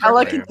bass. bass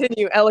Ella, player.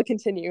 continue. Ella,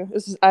 continue.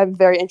 I'm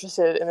very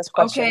interested in this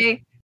question.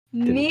 Okay.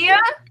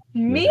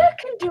 Mia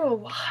can do a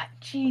lot.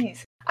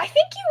 Jeez. I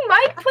think you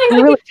might play I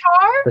the really-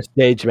 guitar. The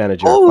stage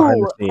manager, Oh,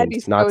 behind the I'd be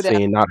scenes, not so down.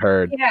 seen, not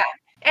heard. Yeah.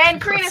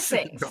 And Karina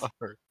sings.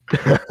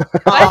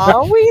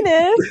 Aw,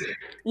 Weenus.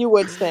 You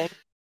would sing.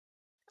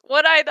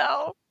 Would I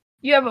though?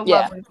 You have a Yeah.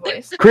 lovely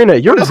voice. Karina,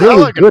 you're does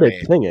really Ella good at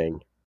mean?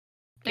 singing.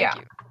 Thank Yeah.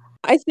 you.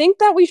 I think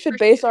that we should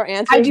base our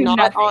answers do not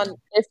nothing. on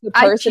if the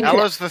I person choose- can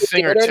Ella's the actually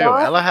singer do it or too.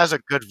 not. Ella has a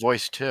good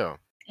voice too.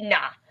 Nah.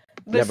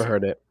 Never Listen,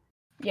 heard it.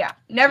 Yeah.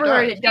 Never She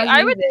heard does. it. Doesn't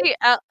I would music.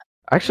 say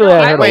Actually, No,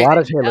 I I heard would a lot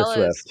of say Taylor Ella's.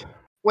 Swift.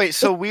 Wait,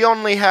 so we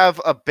only have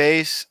a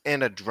bass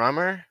and a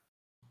drummer?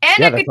 And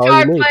Yeah, a that's all guitar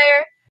you need.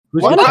 player.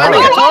 Who's What? What guitar? about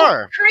Oh, a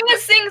guitar? Karina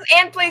sings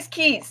and plays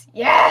keys.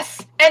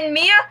 Yes. And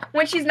Mia,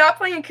 when she's not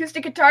playing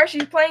acoustic guitar,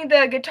 she's playing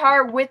the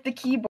guitar with the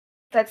keyboard.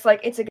 That's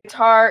like it's a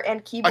guitar and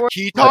A keyboard.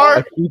 guitar?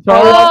 A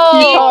guitar?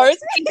 Guitars.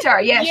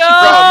 Guitar, yes. Yo!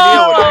 Bro,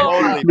 Mia would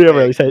Oh. totally Mia play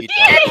really said-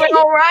 guitar.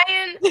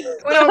 And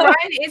when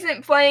Orion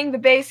isn't playing the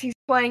bass, he's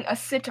playing a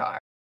sitar.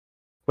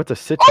 What's a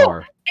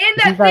sitar? And Isn't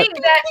that that-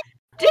 thing that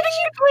didn't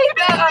you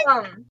play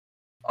the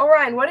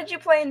Orion, what did you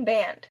play in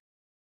band?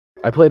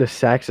 I played a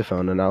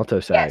saxophone, an alto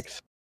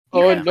sax.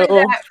 You Oh, can play no.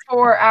 that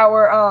for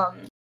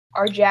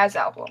our jazz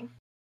album.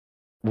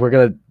 We're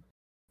gonna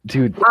do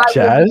I will be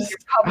jazz, your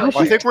Oh, publisher.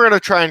 Well, I think we're gonna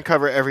try and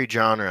cover every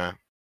genre,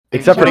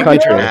 except for Including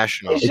country.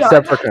 international.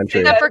 Except for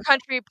country. Except for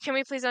country. Can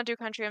we please don't do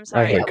country? I'm I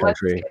sorry. hate let's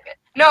country. skip it.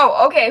 No,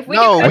 okay, if we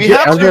No, can we I'm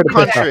have here to do to piss off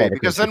all country the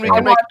because then we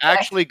country can fans. make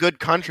actually good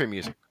country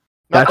music.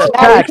 That's Not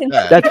Yeah, we facts. can-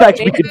 that. That's facts.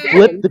 We Maybe- could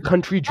flip the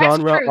country That's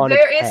genre true. on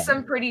There its is head.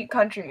 some pretty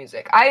country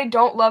music. I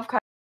don't love country,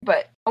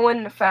 but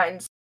Owen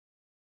finds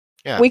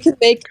Yeah, We could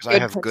make because I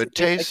have good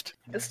country music. taste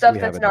the stuff We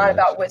that's have it not nice.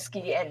 about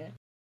whiskey and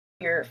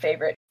your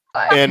favorite.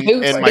 and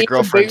Boots, my boots,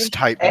 girlfriend's boots.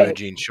 tight Hey. blue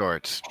jean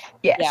shorts.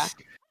 Yes. Yeah.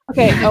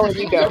 Okay, Owen,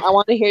 you go. I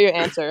want to hear your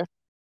answer.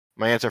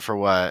 My answer for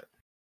what?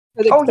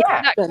 For the, Oh, the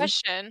yeah. That question.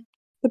 question.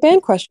 The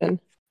band question.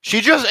 She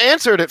just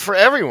answered it for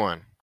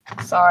everyone.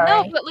 Sorry.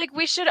 No, but like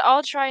we should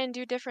all try and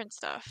do different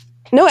stuff.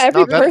 No,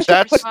 every No, person.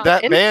 that's put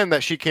that in- band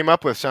that she came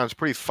up with sounds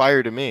pretty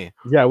fire to me.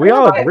 Yeah, we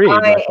all agree I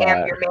about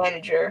am that. your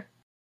manager.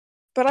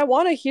 But I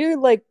want to hear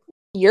like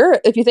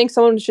if you think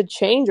someone should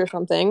change or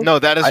something. No,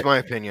 that is I- my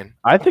opinion.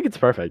 I think it's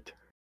perfect.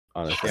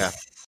 Honestly, Yeah.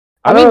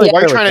 I I mean, don't really yeah. Why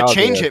are you care trying to what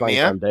change genre, it, as long as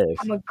Mia? I'm bass.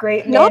 I'm a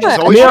great No, manager. She's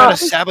I- always Mia- trying to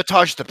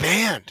sabotage the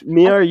band.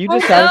 Mia, are you Oh,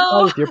 dissatisfied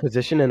no. with your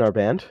position in our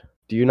band?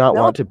 Do you not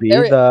No, want to be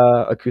very-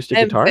 the acoustic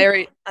I'm guitar?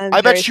 I'm I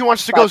bet very she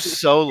wants to go satisfied with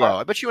solo.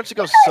 I bet she wants to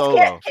go You guys solo.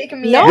 can't kick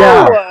me No.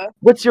 out. Yeah.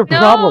 What's your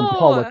problem,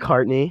 Paul No.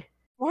 McCartney?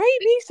 Why are you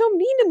being so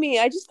mean to me?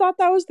 I just thought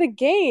that was the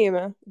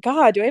game.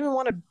 God, do I even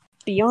want to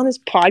be on this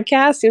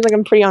podcast? Seems like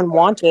I'm pretty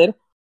unwanted.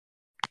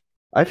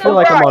 I feel No,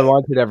 like I'm right.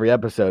 unwanted every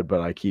episode,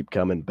 but I keep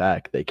coming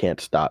back. They can't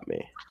stop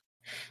me.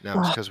 No,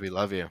 it's because we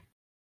love you.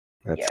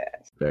 That's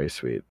Yes. very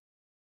sweet.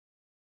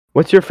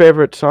 What's your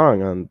favorite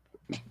song on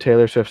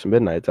Taylor Swift's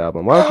Midnight's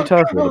album? Why don't you tell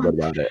us a little bit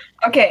about it?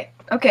 Okay.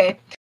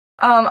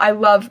 I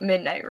love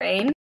Midnight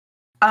Rain.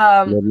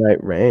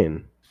 Midnight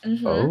Rain.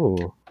 Mhm.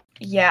 Oh.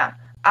 Yeah.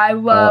 I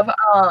love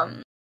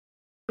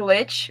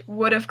Glitch,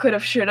 Would've,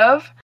 Could've,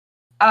 Should've.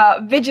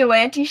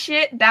 Vigilante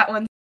shit, that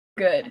one's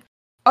good.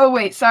 Oh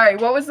wait, sorry,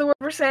 what was the word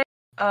we're saying?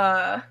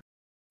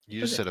 You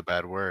just said a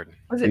bad word.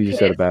 Was it You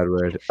said a piss? bad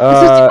word. This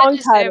is Did song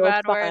you say a title. bad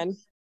It's word? fine.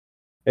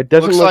 It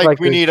doesn't Looks look like like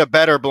we this- need a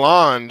better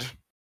blonde.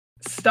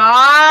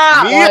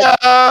 Stop!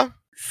 Mia!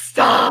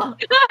 Stop!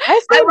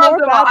 I say I love more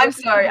them all. bad I'm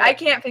words. sorry, I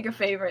can't pick a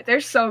favorite.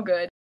 They're so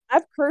good.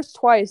 I've cursed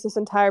twice this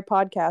entire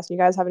podcast. You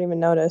guys haven't even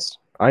noticed.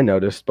 I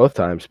noticed both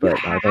times, but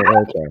I don't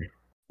really care.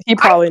 You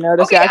probably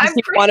noticed. Okay, yeah, 'cause I'm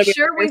you wanna pretty be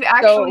sure we've so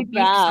actually beat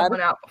bad.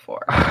 someone out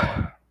before.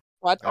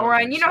 What? I don't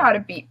Orion, think you know so. how to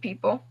beat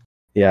people.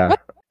 Yeah,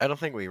 I don't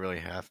think we really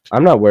have to.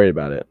 I'm not worried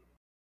about it.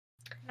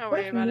 Not What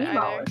worried if about it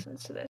Nemo either.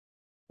 listens to this?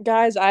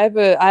 Guys, I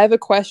have a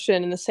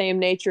question in the same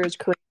nature as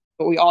Kareem,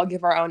 but we all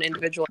give our own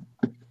individual.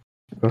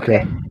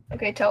 Okay.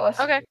 Okay, tell us.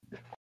 Okay.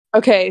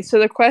 Okay, so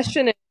the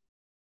question is,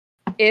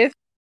 if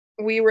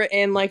we were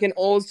in like an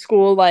old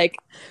school like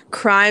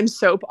crime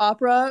soap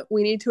opera,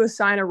 we need to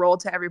assign a role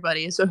to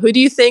everybody. So who do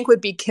you think would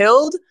be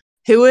killed?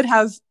 Who would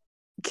have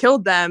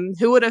killed them?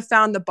 Who would have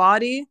found the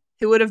body?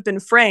 Who would have been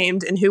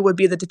framed? And who would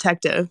be the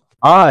detective?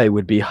 I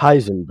would be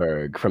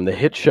Heisenberg from the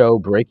hit show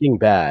Breaking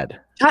Bad.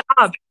 Shut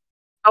up.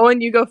 Owen,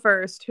 you go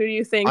first. Who do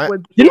you think I-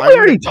 would be? Didn't we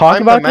already talk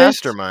I'm about the this?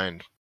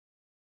 mastermind.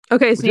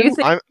 Okay, so you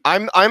think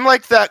I'm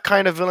like that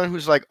kind of villain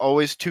who's like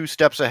always 2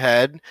 steps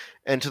ahead,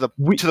 and to the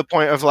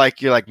point of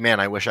like you're like, man,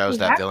 I wish I was We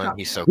that have villain. talked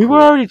He's so We cool.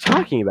 were already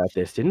talking about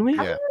this, didn't we?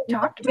 Yeah.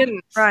 Talked about didn't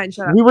this. Ryan,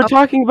 shut up. We were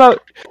talking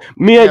about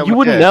Mia. Yeah, we you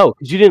wouldn't did. know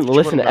because you didn't She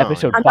listen to wouldn't know,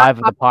 episode yeah. I'm not 5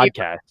 of the talking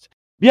podcast.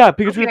 Yeah,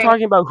 because we were Okay.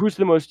 talking about who's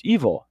the most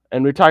evil,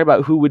 and we were talking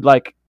about who would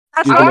like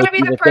That's do I the not want most to be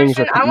the evil things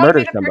or person. I want to murder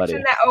be the somebody.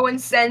 person that Owen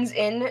sends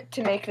in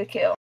to make the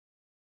kill.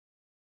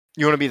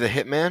 You want to be the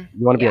hitman?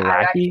 You want to be a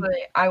lackey?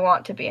 I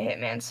want to be a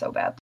hitman so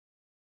bad.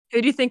 who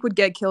do you think would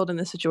get killed in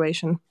this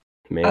situation?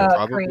 Me, Karina.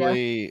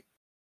 Probably.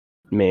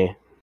 me.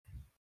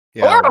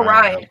 Yeah, Or Orion, I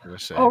Orion. was gonna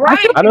say. Orion.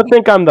 I don't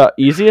think I'm the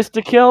easiest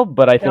to kill,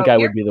 but I think No, I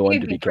would be the one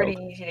you'd to be pretty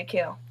killed. easy to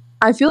kill.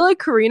 I feel like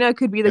Karina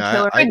could be the Yeah,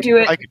 killer. I Could do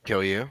it. I could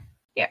kill you.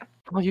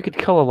 Well, you could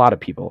kill a lot of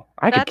people.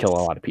 I could kill a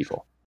That's- lot of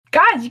people.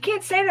 Guys, you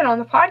can't say that on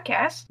the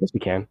podcast. Yes, we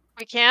can.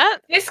 We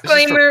can't.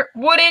 Disclaimer: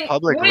 wouldn't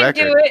public do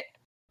record. it.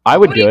 I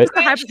would do it.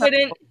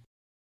 Shouldn't.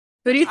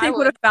 Who do you I think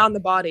would have found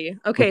the body?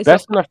 Okay, With so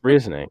best enough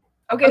reasoning.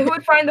 Okay, who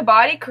would find the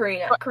body?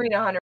 Karina.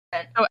 Karina,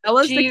 100%.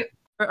 Ella's the She,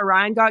 killer,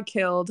 Orion got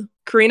killed.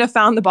 Karina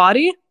found the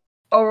body.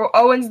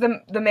 Owen's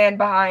the man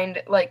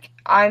behind. Like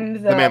I'm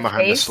The man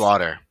behind the face.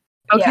 slaughter.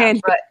 Okay, Yeah,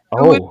 and but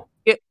Who would-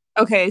 Oh,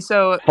 okay,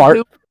 so Fart. who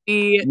would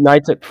be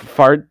Knights at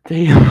Fart.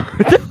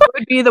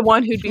 the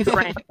one who'd be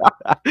framed?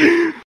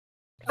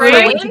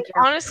 Framed?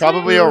 Honestly,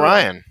 Probably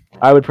Orion.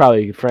 I would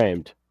probably get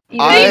framed.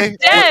 you He's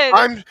dead.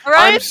 I'm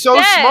Orion's so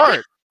dead.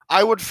 smart.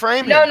 I would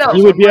frame No, him. no. for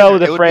You would some be able reason.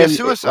 to It would frame be a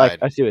suicide. like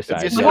a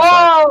suicide. It'd be a yeah.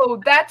 suicide.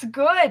 Whoa, that's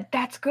good.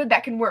 That's good.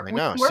 That can work. I We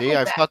know. can work See, with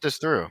I've that. thought this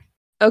through.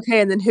 Okay,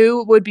 and then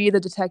who would be the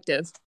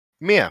detective?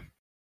 Mia.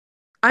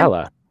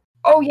 Ella.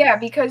 Oh yeah,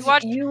 because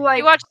watch- you like.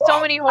 You watch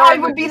so many horror I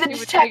would be movies, the you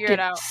would figure detective. it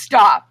out.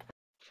 Stop.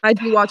 I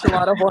do watch a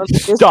lot of horror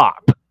movies.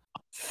 Stop.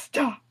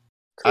 Stop.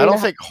 I don't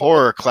Karina- think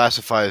horror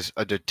classifies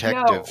a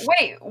detective.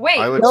 No, wait.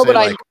 I would No, say but I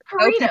like know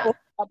Karina. people's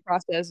thought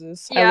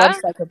processes. I Yeah? love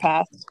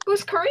psychopaths.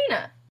 Who's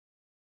Karina?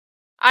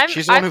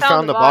 she's the one I who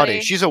found the body.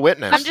 She's a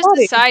witness. I'm just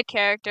a side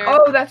character.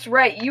 Oh, that's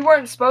right. You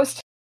weren't supposed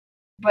to,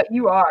 but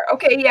you are.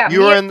 Okay, yeah. You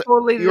were Mia's in the-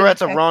 totally You were at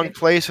the detective. wrong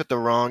place at the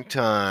wrong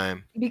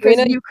time. Because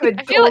Karina, you could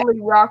I feel like- totally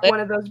rock one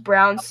of those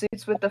brown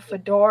suits with a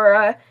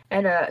fedora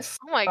and a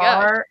Oh my god.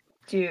 star.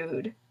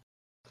 Dude,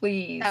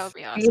 please. That would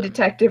be Be a awesome.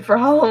 detective for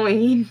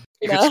Halloween.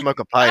 You Yeah. could smoke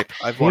a pipe.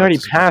 I've We wanted already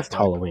to smoke a passed pipe.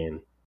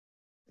 Halloween.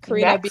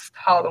 Karina be Next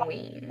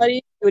Halloween.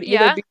 somebody who would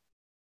either Yeah. be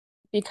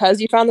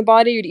because you found the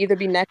body, you'd either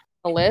be next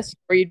on the list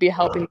or you'd be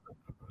helping.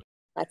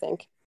 I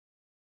think.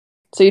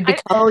 So you'd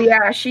become. Oh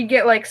yeah, she'd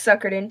get like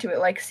suckered into it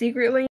like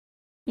secretly.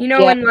 You know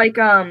Yeah. when like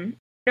you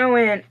know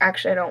when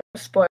actually I don't want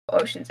to spoil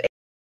Ocean's 8.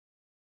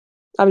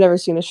 I've never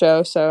seen the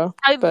show, so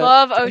I but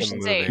love a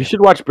Ocean's movie. You 8. should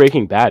watch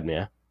Breaking Bad,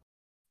 Mia.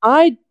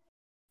 I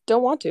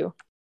don't want to.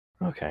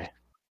 Okay.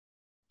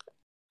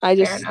 I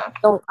Fair just enough.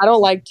 I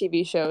don't like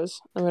TV shows.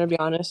 I'm gonna be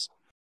honest.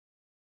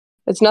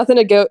 It's nothing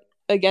to go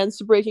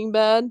against Breaking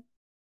Bad,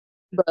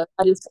 but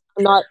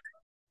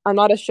I'm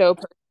not a show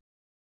person.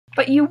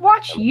 But you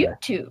watch Okay.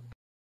 YouTube.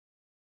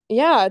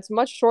 Yeah, it's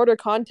much shorter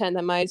content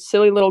than my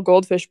silly little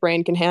goldfish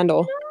brain can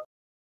handle.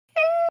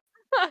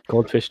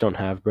 Goldfish don't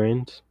have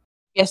brains.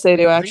 Yes, they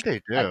do I think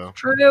actually. they do.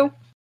 True.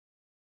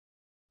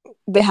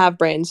 They have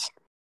brains.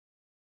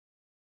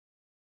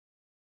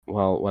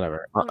 Well,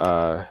 whatever.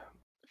 Why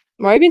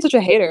are you being such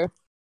a hater?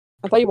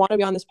 I thought you wanted to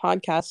be on this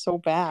podcast so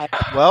bad.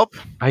 Well,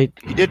 I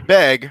he did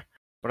beg,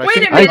 but I Wait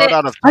think a we're minute.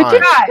 about out of I time.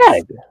 did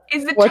Guys. beg.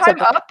 Is the What's time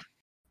up? up?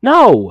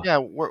 No. Yeah,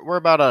 we're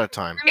about out of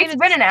time. It's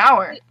been an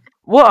hour.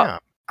 Well, Yeah.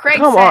 Craig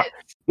Come said. on.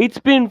 it's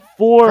been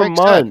 4 Craig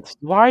said- months.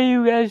 Why are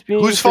you guys being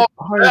Whose such fault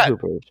is party that?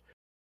 poopers?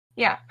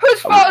 Yeah. Whose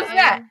fault is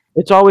that?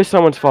 It's always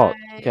someone's fault.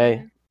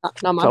 Okay.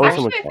 Not my It's always fault.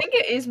 someone's Actually, I fault. think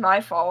it is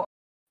my fault.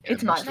 Yeah,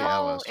 It's my mostly fault.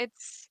 No, Ella's.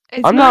 it's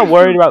I'm not my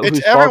worried about It's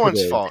whose fault it everyone's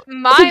is. fault.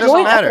 my It doesn't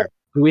fault. matter.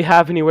 Do we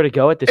have anywhere to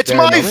go at this It's very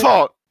my moment?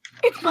 fault.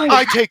 It's my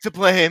I take the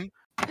blame.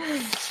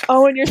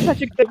 Oh, and you're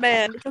such a good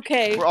man. It's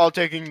okay. We're all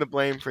taking the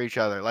blame for each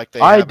other, like they.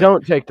 I haven't.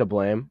 don't take the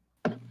blame.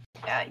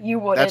 Yeah, you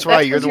wouldn't. That's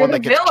why you're 'cause the one that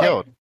gets villain.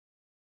 killed.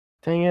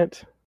 Dang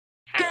it.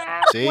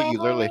 See, you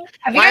literally.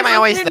 Have you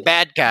guys listened-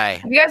 bad guy?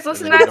 Have you guys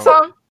listened to Really that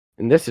don't. song?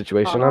 In this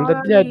situation, I'm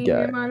the dead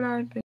guy.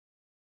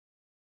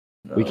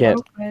 We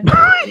can't.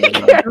 I I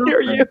can't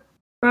hear you.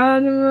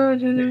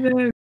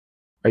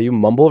 Are you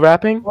mumble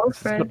rapping?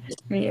 Boyfriend,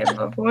 me and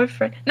my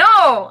boyfriend.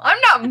 No, I'm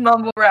not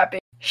mumble rapping.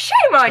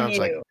 Shame on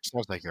you.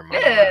 Sounds like your mom.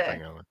 Yeah.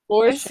 laughing, Ellen.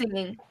 I'm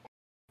singing.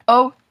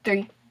 Oh,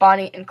 3,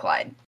 Bonnie and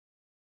Clyde.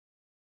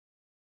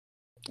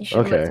 You should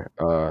Okay.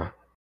 listen.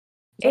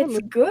 It's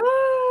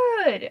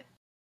good.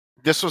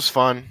 This was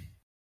fun.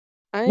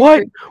 I What?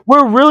 agree.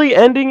 We're really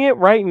ending it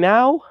right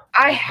now?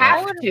 I I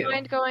have wouldn't to.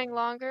 mind going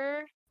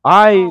longer.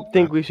 I Oh.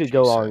 think we should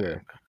go She said.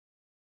 longer.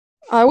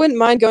 I wouldn't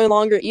mind going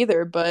longer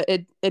either, but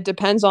it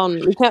depends on.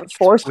 We can't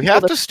force. We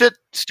people have to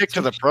stick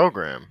to the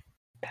program.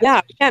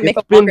 Yeah, we can't make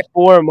It's it been longer.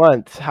 4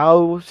 months.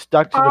 How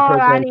stuck to the All I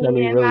program need can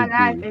we in my really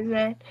life be? is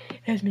that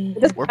it's me.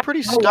 We're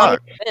pretty I want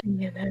stuck.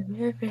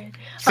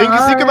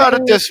 Think about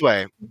it this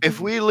way: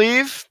 if we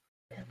leave,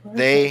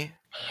 they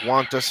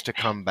want us to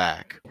come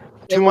back.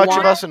 They Too will much of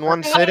want- us in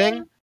one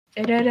sitting,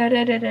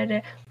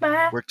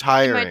 My- We're They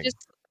tiring. might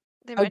just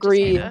hate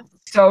Agreed. us.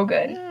 So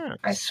good. Yeah.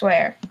 I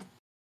swear.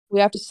 We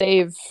have to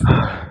save. We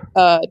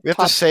have to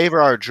top-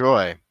 savor our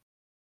joy.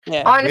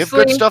 Yeah. We have good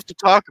Honestly, stuff to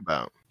talk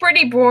about.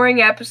 pretty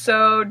boring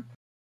episode.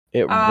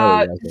 It really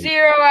wasn't.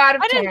 0 out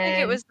of 10. I didn't think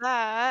it was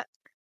that.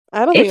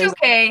 I don't think It's it was,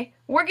 okay.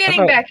 We're getting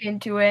thought- back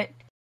into it.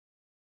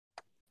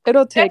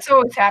 it'll take. That's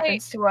always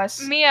happens to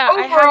us. Mia,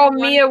 I have Overall,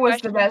 one Mia was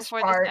the question best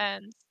before part. this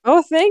ends.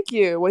 Oh, thank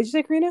you. What did you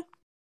say, Karina?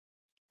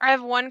 I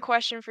have one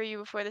question for you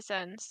before this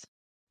ends.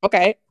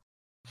 Okay.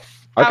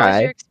 How was Okay.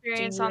 your Do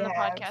experience you on the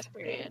have podcast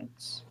period?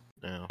 things?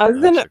 No, Other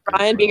than that's a good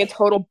Ryan being a question.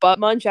 total butt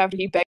munch after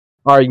he begged,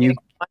 Are you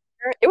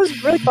it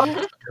was really fun.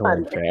 okay?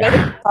 Nice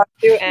to talk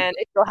to you, and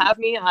if you'll have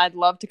me, I'd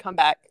love to come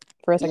back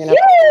for a second.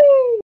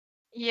 Yay!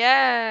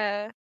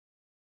 Yeah.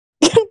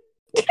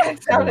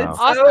 That sounded Wow.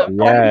 so Awesome.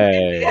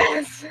 Yay.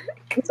 Yes.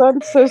 It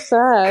sounded so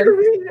sad.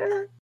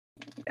 Karina.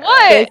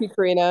 What? Thank you,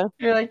 Karina.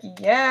 You're like,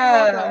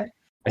 yeah.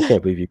 I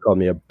can't believe you called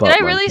me a butt Did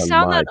I munch really on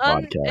sound my that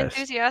podcast.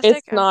 unenthusiastic?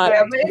 It's not.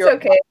 Yeah, but it's You're-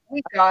 okay.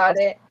 We got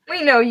it.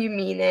 We know you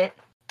mean it.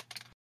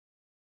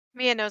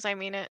 Mia knows I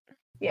mean it.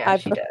 Yeah,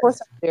 she of does. course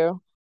I do.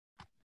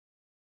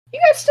 You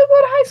guys still go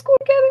to high school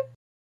together?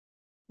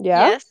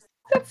 Yeah. Yes.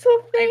 That's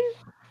so thing.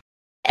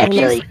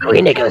 Actually,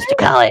 Karina goes to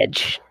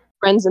college.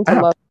 Friends into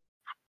love.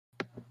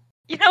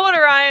 You know what,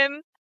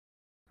 Ryan?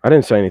 I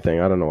didn't say anything.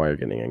 I don't know why you're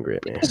getting angry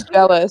at me. He's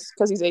jealous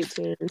because he's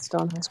 18 and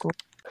still in high school.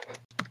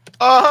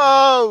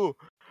 Oh!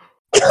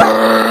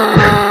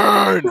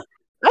 Burn!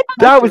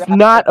 That was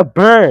not a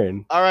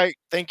burn. All right,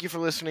 thank you for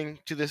listening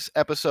to this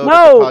episode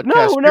No, of the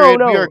podcast. no, period.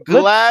 no. We are Let's-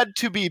 glad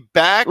to be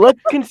back. Let's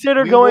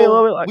consider going a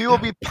little bit. Like, we will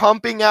be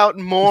pumping out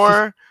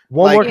more.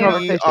 one more like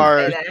conversation. we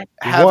are Say that.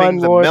 having One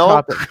the more milk.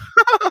 topic.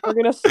 We're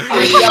gonna see so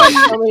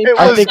many It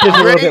I was think there's a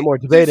little great bit more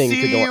debating to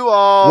to see go. you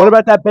all. What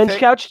about that bench Thank-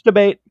 couch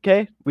debate?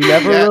 Okay, we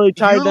never Yeah, really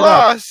tied you that up.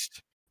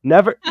 lost.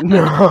 Never.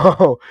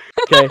 No.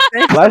 Okay.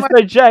 Thanks so Last much.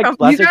 I checked, You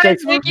last I guys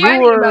checked, were you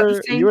fighting about the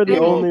were same you were the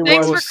thing. only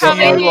Thanks one. for See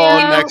coming you all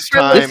in. next for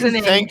time.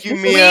 listening. Thank you, This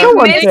is Mia. so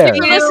We unfair. missed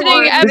For you. listening,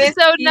 We missed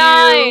episode you.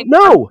 9. No,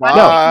 no.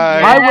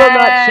 Bye. I will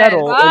not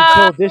settle Bye.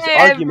 until this Bye.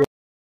 argument.